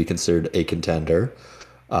 criteria to be considered a contender.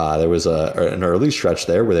 There was an early stretch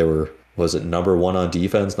there where they were, was it number 1 on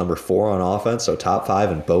defense, number 4 on offense, so top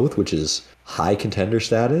 5 in both, which is high contender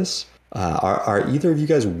status. Are either of you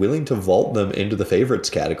guys willing to vault them into the favorites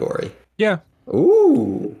category? Yeah.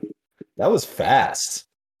 Ooh, that was fast.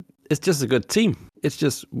 It's just a good team. It's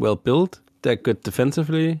just well built. They're good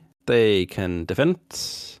defensively. They can defend.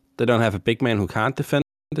 They don't have a big man who can't defend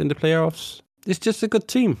in the playoffs. It's just a good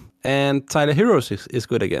team. And Tyler Heroes is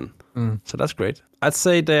good again. So that's great. I'd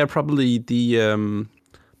say they're probably they're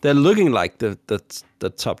looking like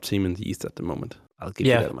the top team in the East at the moment. I'll give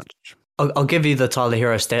you that much. I'll give you the Tyler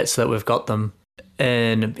Hero stats that we've got them.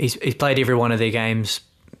 And he's played every one of their games.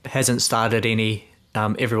 Hasn't started any.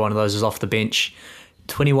 Every one of those is off the bench.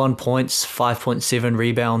 21 points, 5.7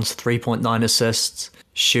 rebounds, 3.9 assists,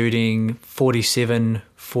 shooting 47,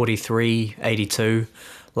 43, 82.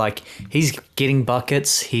 Like, he's getting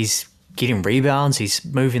buckets, he's getting rebounds, he's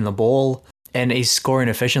moving the ball, and he's scoring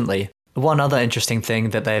efficiently. One other interesting thing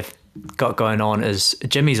that they've got going on is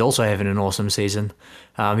Jimmy's also having an awesome season.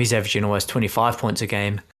 He's averaging almost 25 points a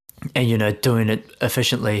game and, doing it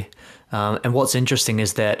efficiently. And what's interesting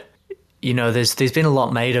is that, there's been a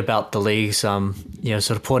lot made about the league's,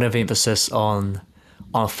 sort of point of emphasis on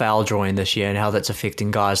foul drawing this year and how that's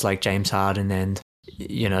affecting guys like James Harden and,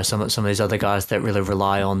 some of these other guys that really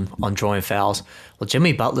rely on drawing fouls. Well,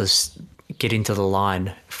 Jimmy Butler's getting to the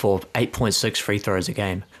line for 8.6 free throws a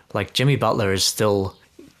game. Like, Jimmy Butler is still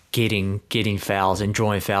getting fouls and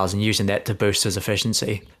drawing fouls and using that to boost his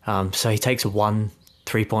efficiency. So he takes 1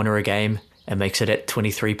 3-pointer a game and makes it at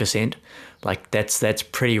 23%. Like, that's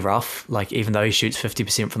pretty rough. Like, even though he shoots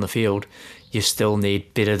 50% from the field, you still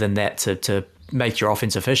need better than that to make your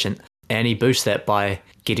offense efficient. And he boosts that by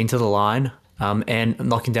getting to the line and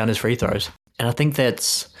knocking down his free throws. And I think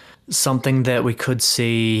that's something that we could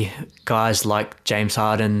see guys like James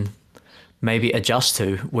Harden maybe adjust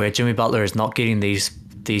to, where Jimmy Butler is not getting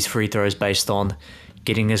these free throws based on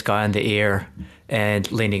getting this guy in the air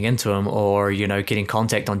and leaning into him or, getting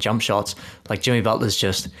contact on jump shots. Like, Jimmy Butler's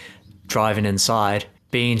just driving inside,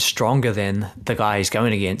 being stronger than the guy he's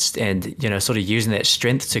going against and, sort of using that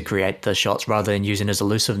strength to create the shots rather than using his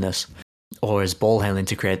elusiveness or his ball handling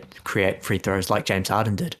to create free throws like James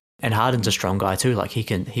Harden did. And Harden's a strong guy too. Like,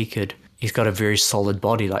 he's got a very solid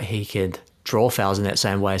body. Like, he could draw fouls in that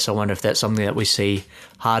same way. So I wonder if that's something that we see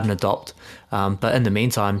Harden adopt. But in the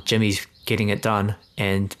meantime, Jimmy's getting it done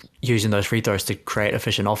and using those free throws to create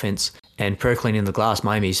efficient offense. And per cleaning the glass,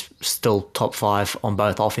 Miami's still top 5 on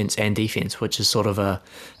both offense and defense, which is sort of a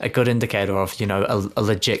good indicator of, a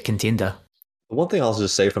legit contender. One thing I'll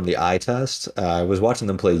just say from the eye test, I was watching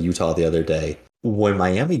them play Utah the other day. When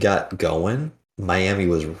Miami got going, Miami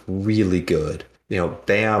was really good.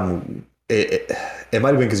 Bam, it might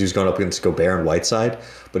have been because he was going up against Gobert and Whiteside,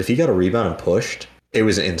 but if he got a rebound and pushed, it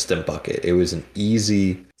was an instant bucket. It was an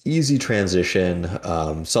easy transition,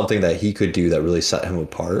 something that he could do that really set him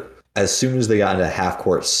apart. As soon as they got into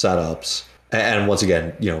half-court setups, and once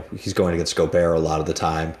again, he's going against Gobert a lot of the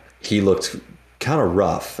time, he looked kind of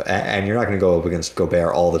rough, and you're not going to go up against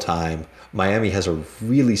Gobert all the time. Miami has a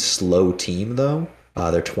really slow team, though.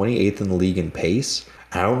 They're 28th in the league in pace.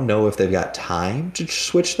 I don't know if they've got time to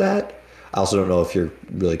switch that. I also don't know if you're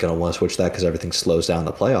really going to want to switch that because everything slows down in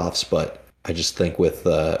the playoffs, but I just think with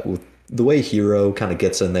the way Hero kind of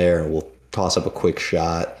gets in there and will toss up a quick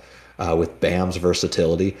shot, with Bam's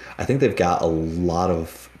versatility, I think they've got a lot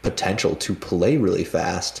of potential to play really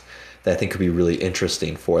fast that I think could be really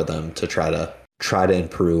interesting for them to try to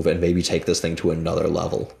improve and maybe take this thing to another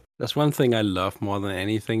level. That's one thing I love more than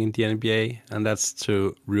anything in the NBA, and that's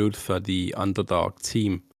to root for the underdog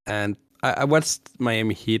team. And I watched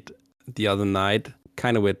Miami Heat the other night,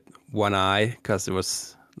 kind of with one eye, because it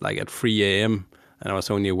was like at 3 a.m. and I was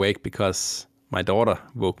only awake because my daughter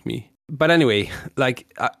woke me. But anyway,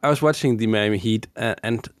 like I was watching the Miami Heat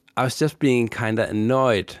and I was just being kind of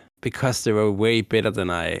annoyed because they were way better than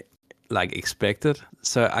I expected.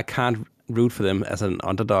 So I can't root for them as an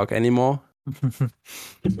underdog anymore.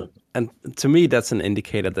 And to me, that's an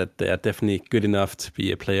indicator that they are definitely good enough to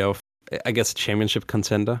be a playoff, I guess, a championship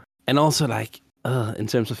contender. And also, in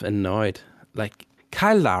terms of annoyed, like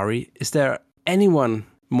Kyle Lowry, is there anyone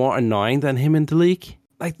more annoying than him in the league?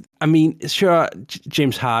 Like, I mean, sure,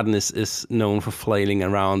 James Harden is known for flailing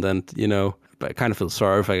around and, but I kind of feel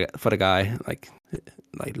sorry for the guy. Like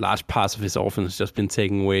large parts of his offense has just been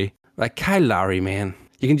taken away. Like Kyle Lowry, man,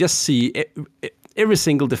 you can just see every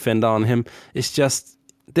single defender on him is just,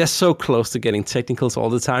 they're so close to getting technicals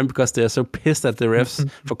all the time because they're so pissed at the refs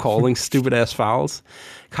for calling stupid-ass fouls.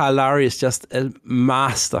 Kyle Lowry is just a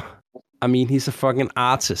master. I mean, he's a fucking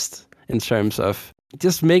artist in terms of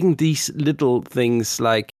just making these little things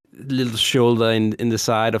like little shoulder in the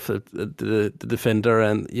side of the defender,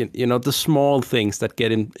 and you know, the small things that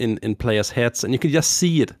get in players' heads, and you can just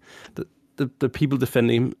see it. The people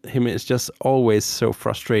defending him is just always so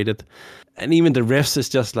frustrated, and even the refs is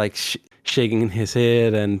just like shaking his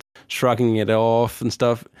head and shrugging it off and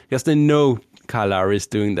stuff, because they know Kyle Lowry is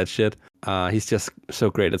doing that shit. He's just so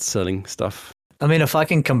great at selling stuff. I mean, if I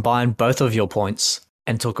can combine both of your points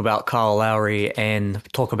and talk about Kyle Lowry and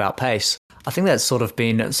talk about pace, I think that's sort of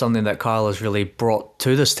been something that Kyle has really brought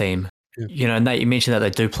to this team. Yeah. You know, Nate, you mentioned that they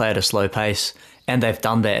do play at a slow pace, and they've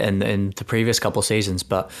done that in the previous couple of seasons.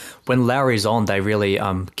 But when Lowry's on, they really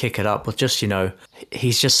kick it up with just, you know,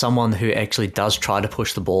 he's just someone who actually does try to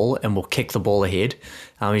push the ball and will kick the ball ahead.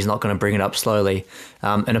 He's not going to bring it up slowly.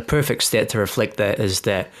 And a perfect stat to reflect that is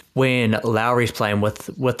that when Lowry's playing with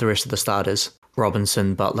the rest of the starters,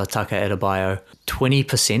 Robinson, Butler, Tucker, Adebayo,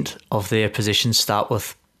 20% of their positions start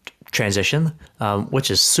with transition,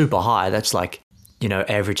 which is super high. That's like, you know,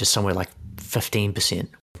 average is somewhere like 15%.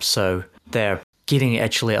 So they're getting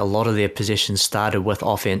actually a lot of their positions started with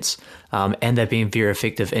offense, and they're being very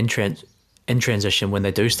effective in transition when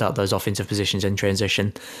they do start those offensive positions in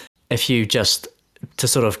transition. If you just, to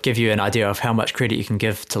sort of give you an idea of how much credit you can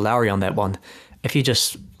give to Lowry on that one, if you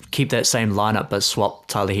just keep that same lineup but swap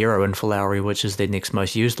Tyler Hero in for Lowry, which is their next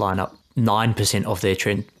most used lineup,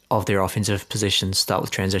 9% of their offensive positions start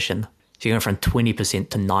with transition. So you're going from 20%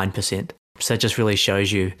 to 9%. So that just really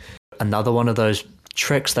shows you another one of those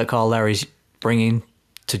tricks that Kyle Lowry's bringing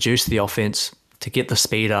to juice the offense, to get the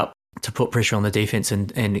speed up, to put pressure on the defense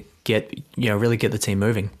and get, you know, really get the team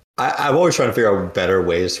moving. I'm always trying to figure out better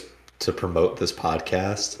ways to promote this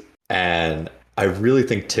podcast. And I really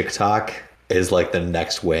think TikTok is like the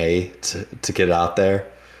next way to get it out there.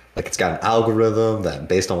 Like, it's got an algorithm that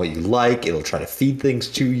based on what you like, it'll try to feed things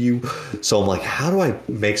to you. So I'm like, how do I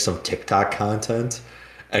make some TikTok content?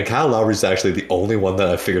 And Kyle Lowry's actually the only one that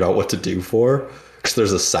I figured out what to do for, because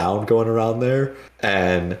there's a sound going around there.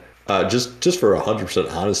 And just for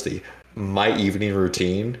 100% honesty, my evening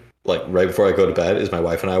routine, like right before I go to bed, is my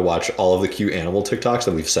wife and I watch all of the cute animal TikToks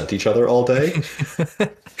that we've sent each other all day.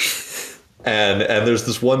 And there's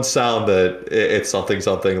this one sound that it's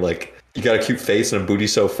something like, you got a cute face and a booty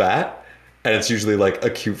so fat. And it's usually like a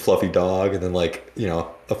cute fluffy dog, and then like, you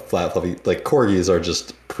know, a flat fluffy, like corgis are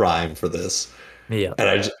just prime for this. Yeah. And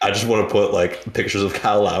I just want to put like pictures of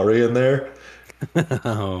Kyle Lowry in there.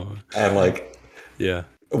 Oh. And like, yeah,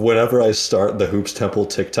 whenever I start the Hoops Temple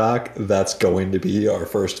TikTok, that's going to be our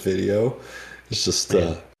first video. It's just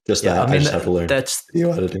that. I mean, I just have to learn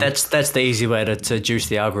video editing. That's the easy way to juice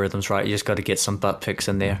the algorithms, right? You just got to get some butt pics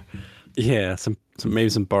in there. Yeah, maybe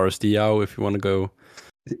some Boris Diaw if you want to go.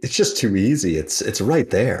 It's just too easy. It's right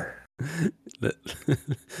there.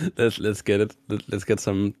 Let's get it. Let's get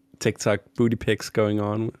some TikTok booty pics going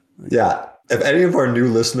on. Yeah. If any of our new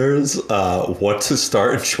listeners want to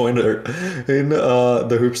start and join in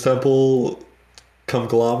the Hoops Temple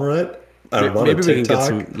conglomerate, maybe we can get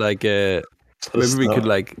some like maybe we could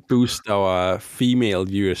like boost our female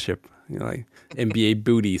viewership, you know, like NBA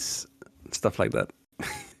booties, stuff like that.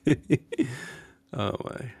 Oh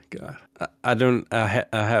my god!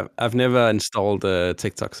 I've never installed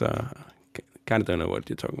TikTok, so I kind of don't know what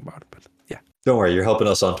you're talking about. But yeah, don't worry, you're helping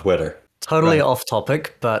us on Twitter. Totally off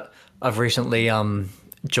topic, but I've recently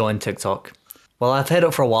joined TikTok. Well, I've had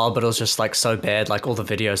it for a while, but it was just like so bad. Like all the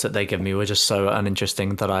videos that they give me were just so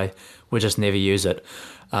uninteresting that I would just never use it.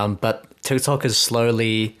 But TikTok has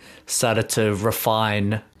slowly started to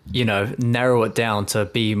refine, you know, narrow it down to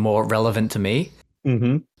be more relevant to me.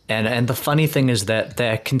 Mm-hmm. And the funny thing is that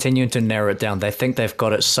they're continuing to narrow it down. They think they've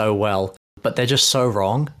got it so well, but they're just so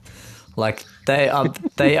wrong. Like they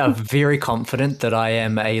are very confident that I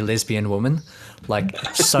am a lesbian woman. Like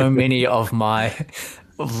so many of my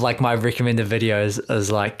recommended videos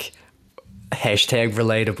is like hashtag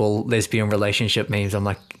relatable lesbian relationship memes. I'm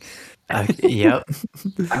like, yep.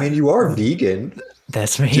 I mean, you are vegan.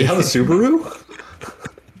 That's me. Do you have a Subaru?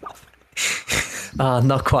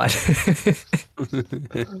 Not quite.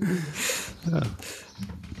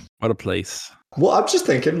 What a place. Well, I'm just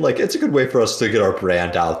thinking, like, it's a good way for us to get our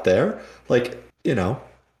brand out there. Like, you know,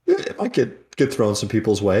 it might get thrown some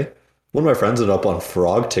people's way. One of my friends ended up on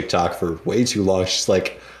frog TikTok for way too long. She's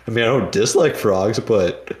like, I mean, I don't dislike frogs,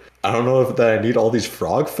 but I don't know if that I need all these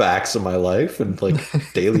frog facts in my life and like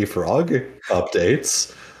daily frog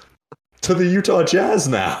updates. To the Utah Jazz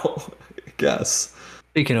now, I guess.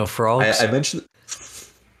 Speaking of frogs, I mentioned.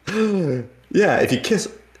 Yeah, if you kiss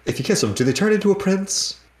them, do they turn into a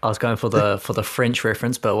prince? I was going for the French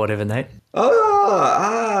reference, but whatever, Nate.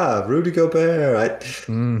 Rudy Gobert.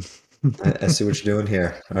 I see what you're doing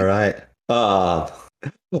here. All right.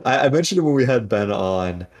 I mentioned it when we had Ben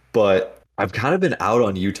on, but I've kind of been out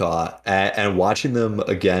on Utah and watching them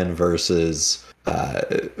again versus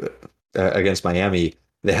against Miami.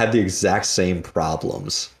 They had the exact same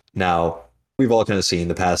problems. Now, we've all kind of seen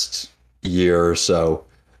the past year or so,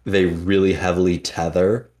 they really heavily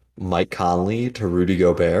tether Mike Conley to Rudy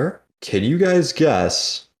Gobert. Can you guys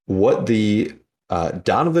guess what the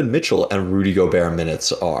Donovan Mitchell and Rudy Gobert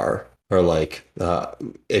minutes are? Or like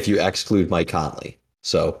if you exclude Mike Conley.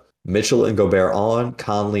 So Mitchell and Gobert on,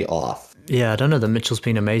 Conley off. Yeah, I don't know. The Mitchell's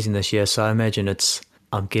been amazing this year, so I imagine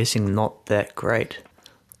I'm guessing, not that great.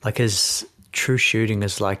 Like his true shooting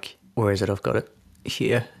is like, where is it? I've got it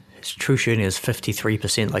here. His true shooting is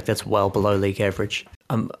 53%. Like that's well below league average.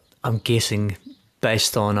 I'm guessing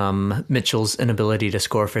based on Mitchell's inability to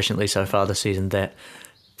score efficiently so far this season that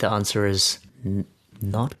the answer is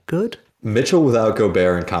not good. Mitchell without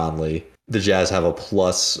Gobert and Conley, the Jazz have a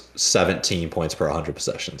plus 17 points per 100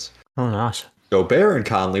 possessions. Oh, nice. Gobert and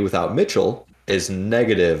Conley without Mitchell is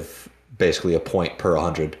negative, basically a point per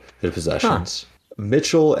 100 possessions. Huh.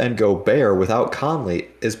 Mitchell and Gobert without Conley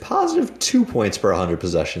is positive 2 points per 100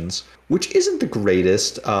 possessions, which isn't the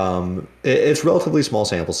greatest. It's relatively small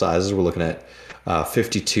sample sizes. We're looking at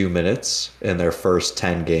 52 minutes in their first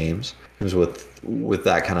 10 games. With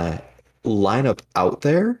that kind of lineup out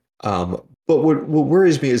there. But what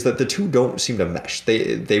worries me is that the two don't seem to mesh.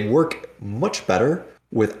 They work much better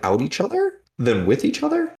without each other than with each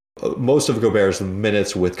other. Most of Gobert's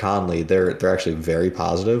minutes with Conley, they're actually very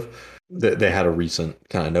positive. They had a recent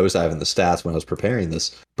kind of nosedive in the stats when I was preparing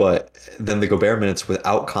this. But then the Gobert minutes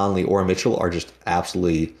without Conley or Mitchell are just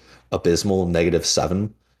absolutely abysmal, -7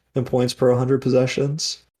 in points per 100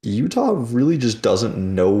 possessions. Utah really just doesn't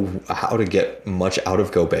know how to get much out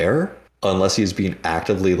of Gobert unless he's being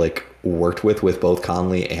actively like worked with both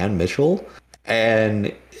Conley and Mitchell.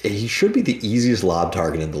 And he should be the easiest lob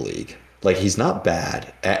target in the league. Like he's not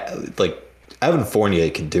bad. Like Evan Fournier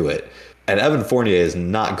can do it. And Evan Fournier is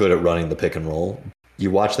not good at running the pick and roll.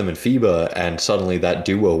 You watch them in FIBA and suddenly that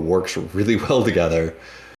duo works really well together.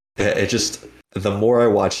 It just, the more I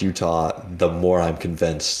watch Utah, the more I'm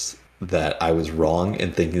convinced that I was wrong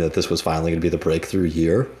in thinking that this was finally going to be the breakthrough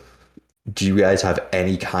year. Do you guys have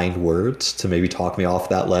any kind words to maybe talk me off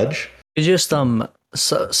that ledge? You just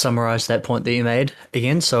summarize that point that you made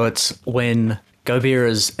again. So it's when Gobert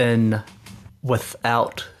is in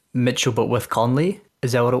without Mitchell but with Conley.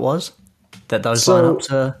 Is that what it was? That those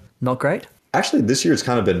lineups are not great? Actually, this year it's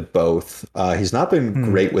kind of been both. He's not been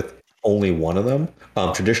great with only one of them.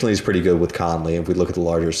 Traditionally, he's pretty good with Conley. If we look at the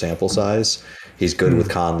larger sample size, he's good with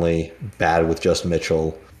Conley, bad with just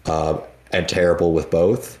Mitchell, and terrible with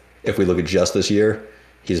both. If we look at just this year,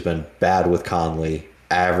 he's been bad with Conley,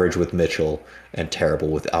 average with Mitchell, and terrible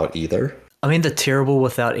without either. I mean, the terrible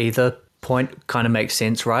without either point kind of makes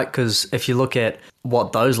sense, right? Because if you look at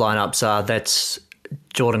what those lineups are, that's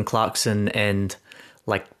Jordan Clarkson and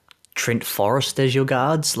like Trent Forrest as your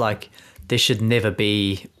guards. Like there should never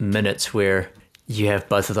be minutes where you have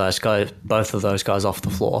both of those guys off the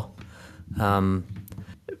floor.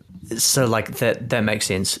 So like that makes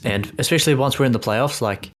sense. And especially once we're in the playoffs,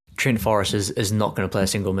 like Trent Forrest is not going to play a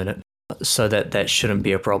single minute. So that shouldn't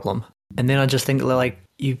be a problem. And then I just think like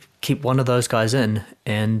you keep one of those guys in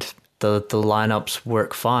and the lineups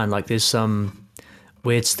work fine. Like there's some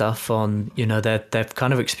weird stuff on, that they've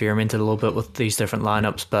kind of experimented a little bit with these different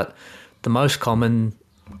lineups, but the most common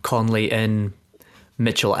Conley and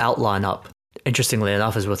Mitchell out lineup, interestingly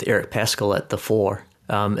enough, is with Eric Paschall at the 4,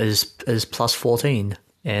 is plus 14.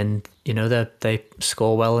 And, they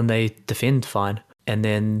score well and they defend fine. And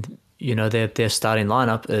then, their starting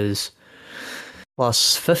lineup is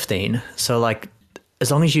plus 15. So, like, as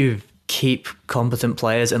long as you keep competent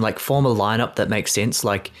players and, like, form a lineup that makes sense,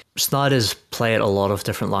 like, Snyder's played a lot of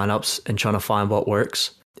different lineups and trying to find what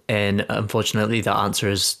works. And unfortunately, the answer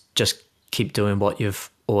is just keep doing what you've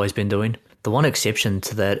always been doing. The one exception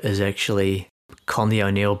to that is actually Conley,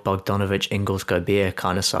 O'Neal, Bogdanovich, Ingles, Gobert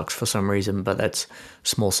kind of sucks for some reason, but that's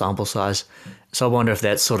small sample size. So I wonder if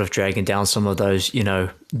that's sort of dragging down some of those,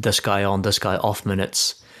 this guy on, this guy off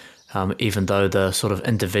minutes, even though the sort of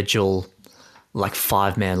individual, like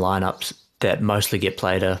 5-man lineups that mostly get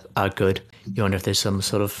played are good. You wonder if there's some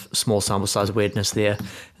sort of small sample size weirdness there.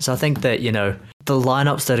 So I think that, the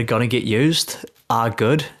lineups that are going to get used are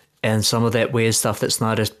good, and some of that weird stuff that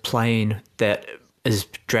Snyder's playing that is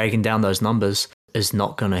dragging down those numbers is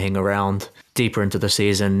not going to hang around deeper into the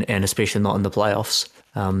season, and especially not in the playoffs.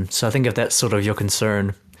 So I think if that's sort of your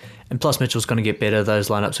concern, and plus Mitchell's going to get better, those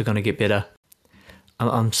lineups are going to get better.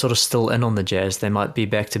 I'm sort of still in on the Jazz. They might be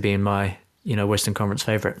back to being my Western Conference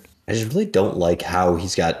favorite. I just really don't like how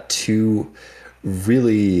he's got two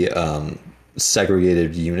really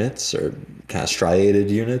segregated units or kind of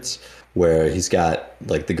striated units where he's got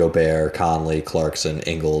like the Gobert, Conley, Clarkson,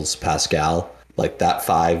 Ingles, Pascal. Like that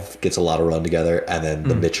five gets a lot of run together, and then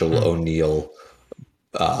the Mitchell, O'Neal,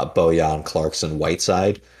 Bojan, Clarkson,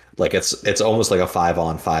 Whiteside. Like it's almost like a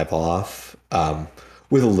 5-on, 5-off,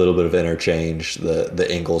 with a little bit of interchange. The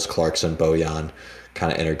Ingles, Clarkson, Bojan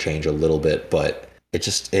kind of interchange a little bit, but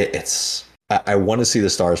it's I want to see the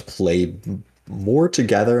Stars play more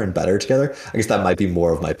together and better together. I guess that might be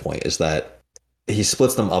more of my point, is that he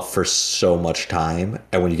splits them up for so much time,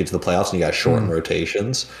 and when you get to the playoffs and you got shortened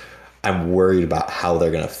rotations, I'm worried about how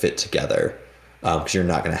they're going to fit together, because you're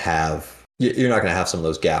not going to have some of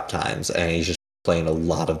those gap times, and he's just playing a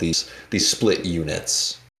lot of these split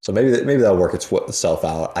units. So maybe that'll work itself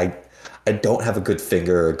out. I don't have a good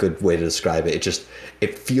finger or a good way to describe it.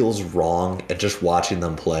 It feels wrong, and just watching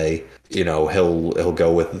them play, he'll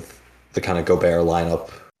go with the kind of Gobert lineup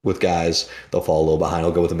with guys. They'll fall a little behind.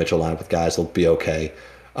 He'll go with the Mitchell lineup with guys. They'll be okay,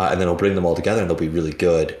 and then he'll bring them all together and they'll be really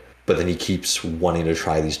good. But then he keeps wanting to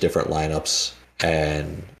try these different lineups,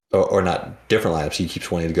 or not different lineups. He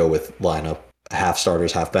keeps wanting to go with lineup half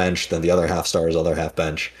starters, half bench, then the other half starters, other half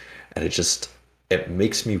bench, and it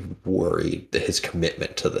makes me worried that his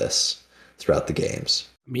commitment to this throughout the games.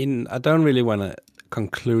 I mean, I don't really want to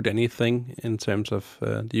conclude anything in terms of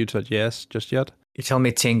the Utah Jazz just yet. You tell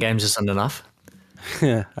me 10 games isn't enough?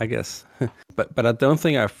 Yeah, I guess. But I don't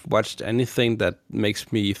think I've watched anything that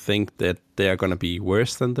makes me think that they are going to be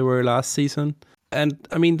worse than they were last season. And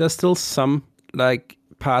I mean, there's still some like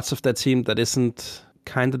parts of that team that isn't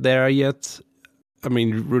kind of there yet. I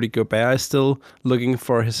mean, Rudy Gobert is still looking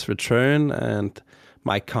for his return, and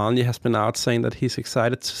Mike Conley has been out saying that he's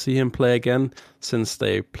excited to see him play again since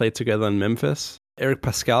they played together in Memphis. Eric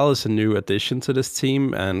Pascal is a new addition to this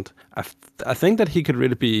team, and I think that he could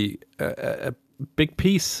really be a big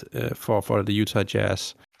piece for the Utah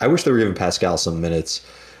Jazz. I wish they were giving Pascal some minutes.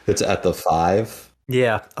 It's at the 5.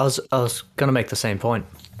 Yeah, I was going to make the same point.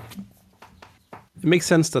 It makes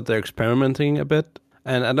sense that they're experimenting a bit,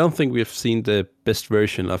 and I don't think we've seen the best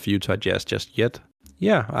version of Utah Jazz just yet.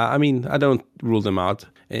 Yeah, I mean, I don't rule them out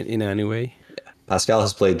in any way. Pascal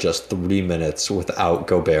has played just 3 minutes without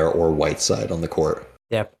Gobert or Whiteside on the court.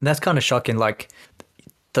 Yeah, and that's kind of shocking. Like,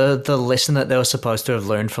 the lesson that they were supposed to have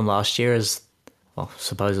learned from last year is, well,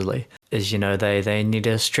 supposedly, is, they need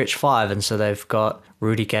to stretch 5, and so they've got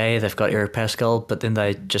Rudy Gay, they've got Eric Pascal, but then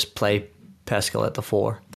they just play Pascal at the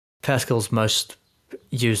 4. Pascal's most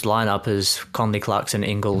used lineup is Conley, Clarkson,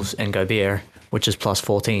 Ingles, and Gobert, which is plus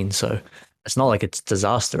 14, so it's not like it's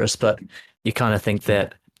disastrous, but you kind of think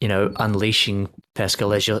that, unleashing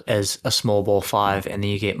Pascal as a small ball 5, and then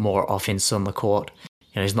you get more offense on the court.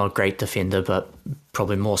 He's not a great defender, but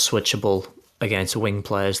probably more switchable against wing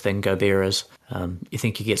players than Gobert is. You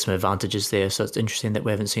think you get some advantages there, so it's interesting that we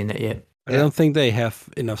haven't seen that yet. I don't think they have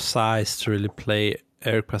enough size to really play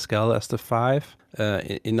Eric Pascal as the 5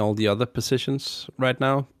 in all the other positions right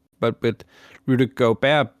now. But with Rudy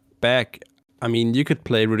Gobert back, I mean, you could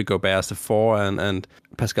play Rudy Gobert as the 4 and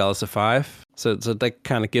Pascal as the 5. So that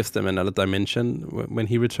kind of gives them another dimension when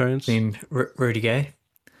he returns. You mean Rudy Gay?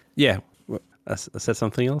 Yeah. I said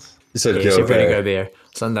something else? You said Yeah, Gobert. Rudy Gobert.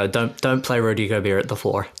 So no, don't play Rudy Gobert at the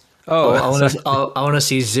 4. Oh, I want to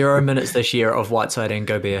see 0 minutes this year of Whiteside and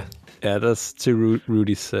Gobert. Yeah, that's two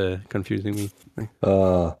Rudy's confusing me.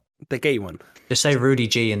 The gay one. Just say Rudy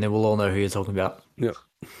G, and then we'll all know who you're talking about. Yeah.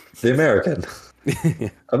 The American.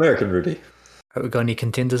 American Rudy. Have we got any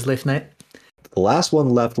contenders left, Nate? The last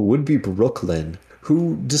one left would be Brooklyn,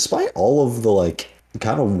 who, despite all of the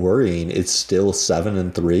kind of worrying, it's still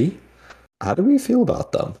 7-3. How do we feel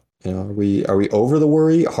about them? Are we over the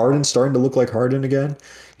worry? Harden's starting to look like Harden again.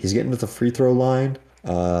 He's getting to the free throw line.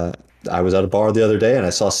 I was at a bar the other day and I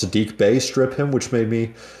saw Sadiq Bey strip him, which made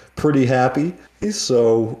me pretty happy.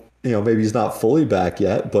 So, maybe he's not fully back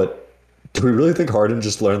yet, but do we really think Harden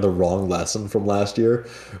just learned the wrong lesson from last year,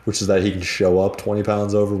 which is that he can show up 20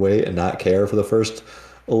 pounds overweight and not care for the first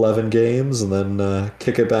 11 games and then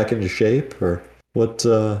kick it back into shape? Or what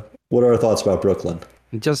are our thoughts about Brooklyn?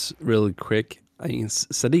 Just really quick, I mean,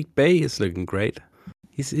 Sadiq Bey is looking great.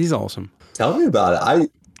 He's awesome. Tell me about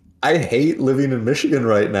it. I hate living in Michigan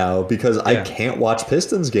right now because I can't watch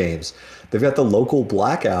Pistons games. They've got the local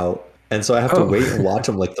blackout, and so I have to wait and watch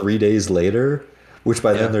them 3 days later, which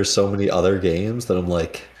by then there's so many other games that I'm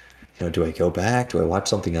like, do I go back? Do I watch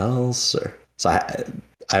something else? So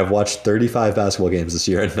I've watched 35 basketball games this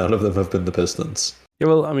year, and none of them have been the Pistons. Yeah,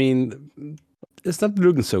 well, I mean, it's not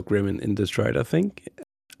looking so grim in Detroit, I think.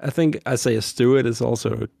 I think Isaiah Stewart is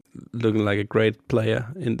also looking like a great player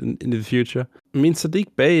in the future. I mean, Sadiq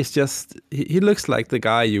Bey is just he looks like the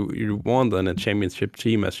guy you want on a championship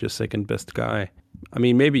team as your second best guy. I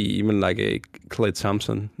mean, maybe even like a Klay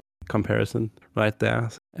Thompson comparison right there.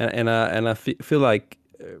 And I feel like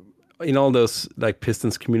in all those like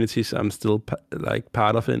Pistons communities I'm still like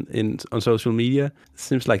part of in on social media, it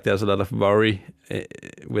seems like there's a lot of worry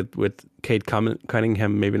with Kate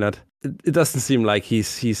Cunningham. Maybe not. It doesn't seem like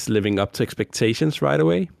he's living up to expectations right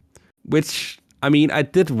away. Which, I mean, I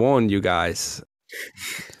did warn you guys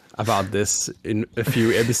about this in a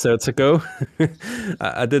few episodes ago.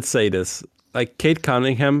 I did say this. Like, Kate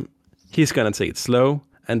Cunningham, he's going to take it slow,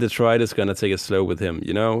 and Detroit is going to take it slow with him.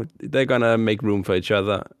 You know, they're going to make room for each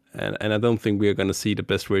other. And I don't think we're going to see the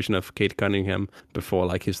best version of Kate Cunningham before,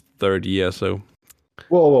 like, his third year. So,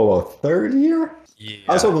 Whoa. Third year? yeah.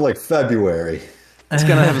 I was hoping like February. It's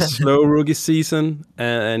going to have a slow rookie season.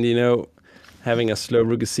 And, you know, having a slow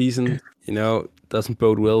rookie season, you know, doesn't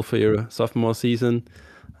bode well for your sophomore season.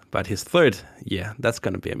 But his third, yeah, that's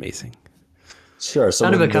going to be amazing. Sure. So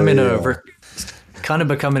kind of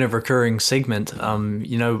becoming a recurring segment.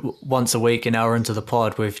 You know, once a week, an hour into the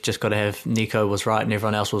pod, we've just got to have Nico was right and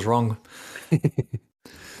everyone else was wrong.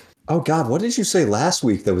 Oh God, what did you say last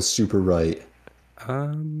week that was super right?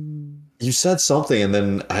 You said something, and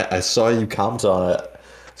then I saw you comment on it.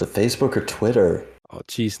 Was it Facebook or Twitter? Oh,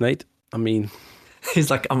 geez, Nate. I mean,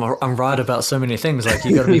 he's like, I'm right about so many things. Like,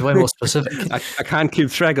 you got to be way more specific. I can't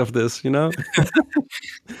keep track of this, you know.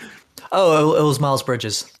 Oh, it was Miles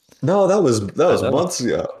Bridges. No, that was months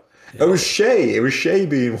ago. Yeah. It was Shea. It was Shea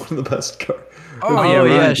being one of the best cards. Oh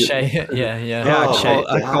yeah, Shea. Yeah. Oh, Shea.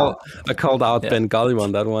 I called out Ben Golly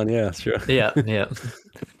on that one. Yeah, sure. Yeah.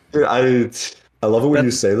 Dude, I love it when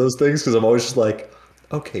you say those things because I'm always just like,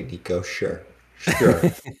 okay, Nico, sure.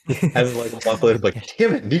 And like a month later, I'm like,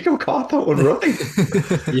 damn it, Nico caught that one right.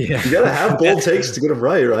 Yeah, you gotta have bold takes to get them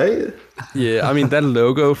right? Yeah, I mean that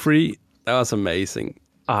logo free, that was amazing.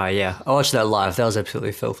 Oh yeah, I watched that live. That was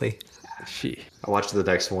absolutely filthy. I watched the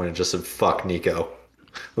next one and just said, fuck Nico.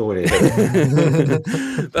 But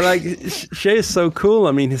like, Shea is so cool.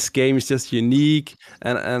 I mean, his game is just unique,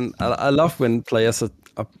 and I love when players are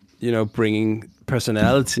you know, bringing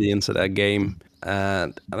personality into their game.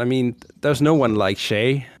 And I mean, there's no one like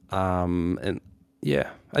Shea. And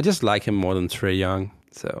yeah, I just like him more than Trae Young.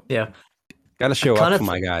 So yeah, gotta show up for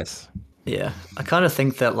my guys. Yeah, I kind of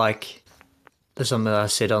think that like there's something that I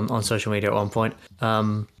said on social media at one point.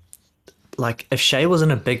 Like if Shea was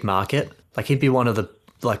in a big market, like he'd be one of the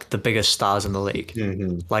biggest stars in the league.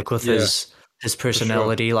 Mm-hmm. Like with his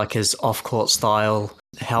personality, like his off-court style,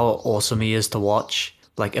 how awesome he is to watch.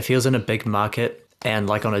 Like if he was in a big market and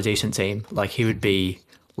like on a decent team, like he would be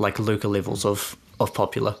like Luka levels of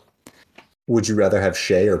popular. Would you rather have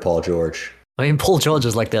Shea or Paul George? I mean, Paul George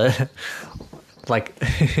is like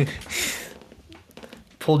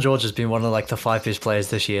Paul George has been one of like the 5 best players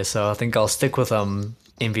this year, so I think I'll stick with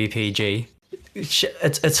MVPG.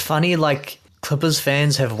 It's funny, like Clippers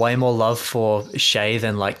fans have way more love for Shea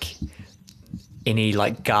than like any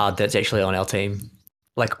like guard that's actually on our team.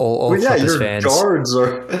 Like all Clippers fans.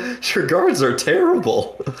 Your guards are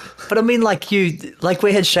terrible. But I mean, like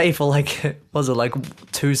we had Shea for like, was it like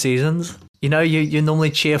 2 seasons? You know, you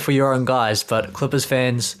normally cheer for your own guys, but Clippers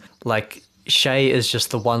fans, like Shea is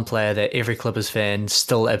just the one player that every Clippers fan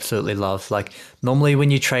still absolutely love. Like normally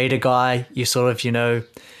when you trade a guy, you sort of, you know,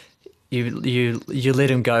 you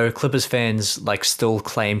let him go. Clippers fans like still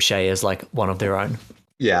claim Shea as like one of their own.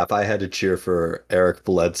 Yeah, if I had to cheer for Eric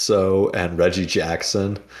Bledsoe and Reggie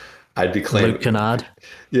Jackson, I'd be claiming Luke Kennard.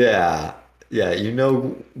 Yeah. You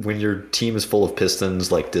know, when your team is full of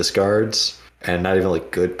Pistons like discards, and not even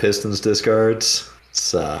like good Pistons discards,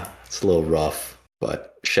 it's a little rough.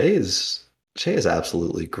 But Shea is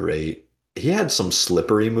absolutely great. He had some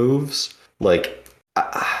slippery moves. Like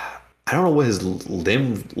I don't know what his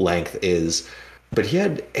limb length is, but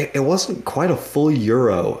it wasn't quite a full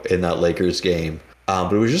euro in that Lakers game.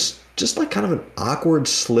 But it was just like kind of an awkward,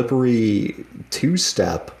 slippery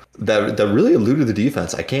 2-step that really eluded the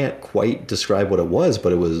defense. I can't quite describe what it was,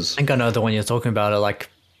 but it was. I think I know the one you're talking about.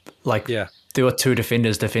 Like yeah. There were 2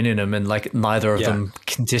 defenders defending him, and like neither of them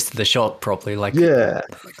contested the shot properly. Like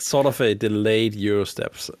sort of a delayed Euro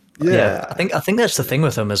steps. Yeah. I think that's the thing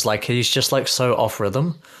with him is like he's just like so off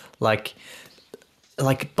rhythm. Like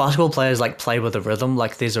basketball players like play with a rhythm.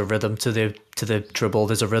 Like there's a rhythm to their dribble.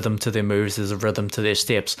 There's a rhythm to their moves. There's a rhythm to their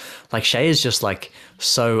steps. Like Shea is just like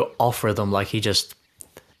so off rhythm. Like he just.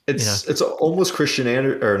 It's almost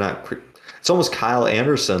It's almost Kyle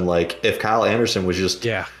Anderson. Like if Kyle Anderson was just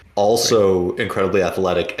also incredibly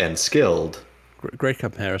athletic and skilled. Great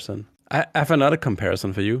comparison. I have another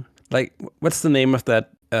comparison for you. Like, what's the name of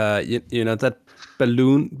that? You know that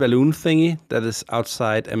balloon thingy that is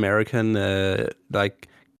outside American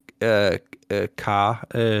car.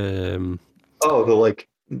 Oh, the like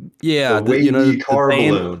Yeah, the wavy the car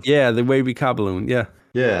band, balloon. Yeah, the wavy car balloon. Yeah.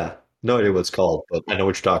 Yeah, no idea what it's called, but I know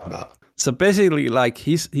what you're talking about. So basically, like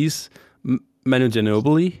he's Manu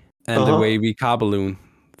Ginobili and the wavy car balloon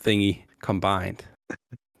thingy combined.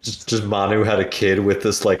 Just Manu had a kid with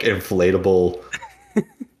this like inflatable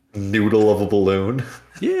noodle of a balloon.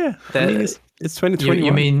 Yeah, I mean it's 2021.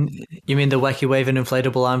 You mean the wacky waving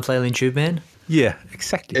inflatable arm flailing tube man? Yeah,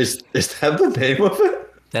 exactly. Is that the name of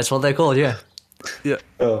it? That's what they're called. Yeah. Yeah.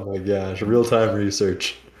 Oh my gosh, real-time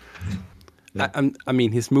research. I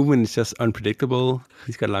mean, his movement is just unpredictable.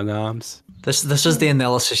 He's got long arms. This is the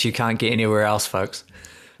analysis you can't get anywhere else, folks.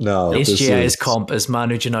 No, SGA's comp is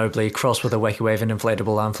Manu Ginobili crossed with a wacky waving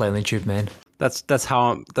inflatable arm flailing tube man. That's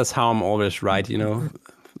how I'm always right, you know.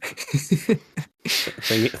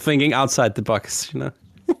 thinking outside the box, you know.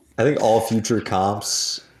 I think all future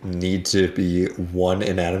comps need to be one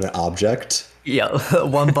inanimate object. Yeah,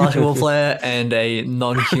 one basketball player and a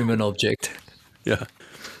non-human object. Yeah.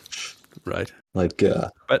 Right. Like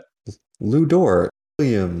but Lou Dort,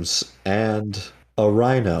 Williams, and a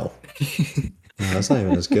rhino. No, that's not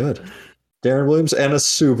even as good. Darren Williams and a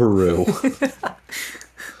Subaru.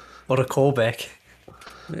 What a callback.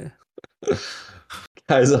 Yeah.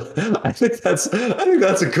 Guys, I think that's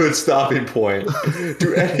a good stopping point.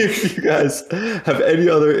 Do any of you guys have any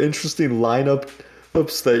other interesting lineups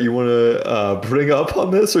that you want to bring up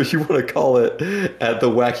on this, or you want to call it at the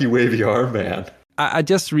wacky wavy arm man? I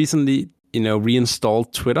just recently,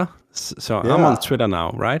 reinstalled Twitter. So I'm on Twitter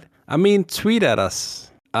now, right? I mean, tweet at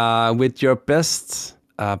us with your best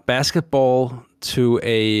basketball to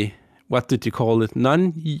a, what did you call it?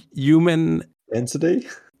 Non-human entity?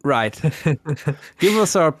 Right. Give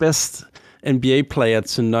us our best NBA player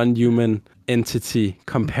to non-human entity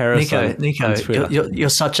comparison. Nico, you're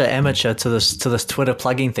such an amateur to this Twitter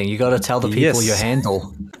plugging thing. You got to tell the people your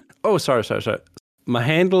handle. Oh, sorry. My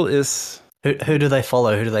handle is. Who do they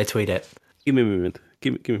follow? Who do they tweet at? Give me a minute.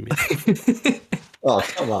 Give me a minute. Oh,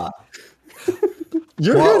 come on.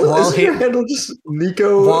 Your handle just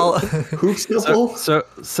Nico Hoops Temple?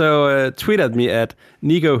 So tweet at me at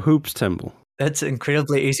Nico Hoops Temple. That's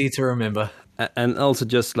incredibly easy to remember. And also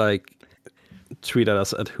just like tweet at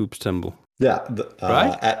us at Hoops Temple. Yeah,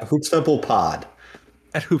 right? At Hoops Temple Pod.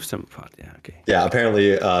 At Hoops Temple Pod, yeah, okay. Yeah,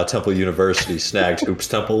 apparently Temple University snagged Hoops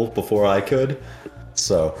Temple before I could.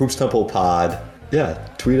 So Hoops Temple Pod. Yeah,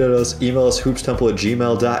 tweet at us, email us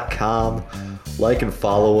hoopstemple@gmail.com. Like and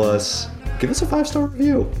follow us. Give us a 5-star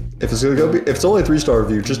review. If it's only a 3-star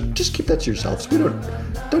review, just keep that to yourselves. We don't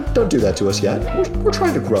do that to us yet. We're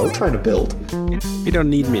trying to grow, trying to build. We don't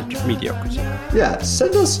need mediocrity. Yeah,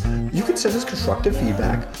 you can send us constructive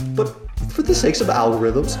feedback, but for the sakes of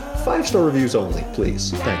algorithms, 5-star reviews only,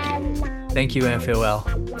 please. Thank you. Thank you and farewell.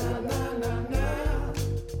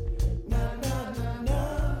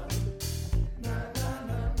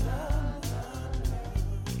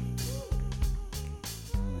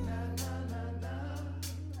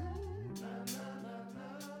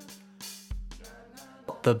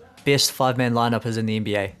 The best 5-man lineup is in the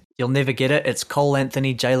NBA. You'll never get it. It's Cole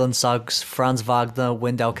Anthony, Jalen Suggs, Franz Wagner,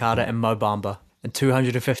 Wendell Carter, and Mo Bamba. In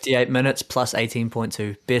 258 minutes plus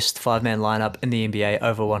 18.2. Best 5-man lineup in the NBA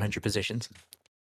over 100 possessions.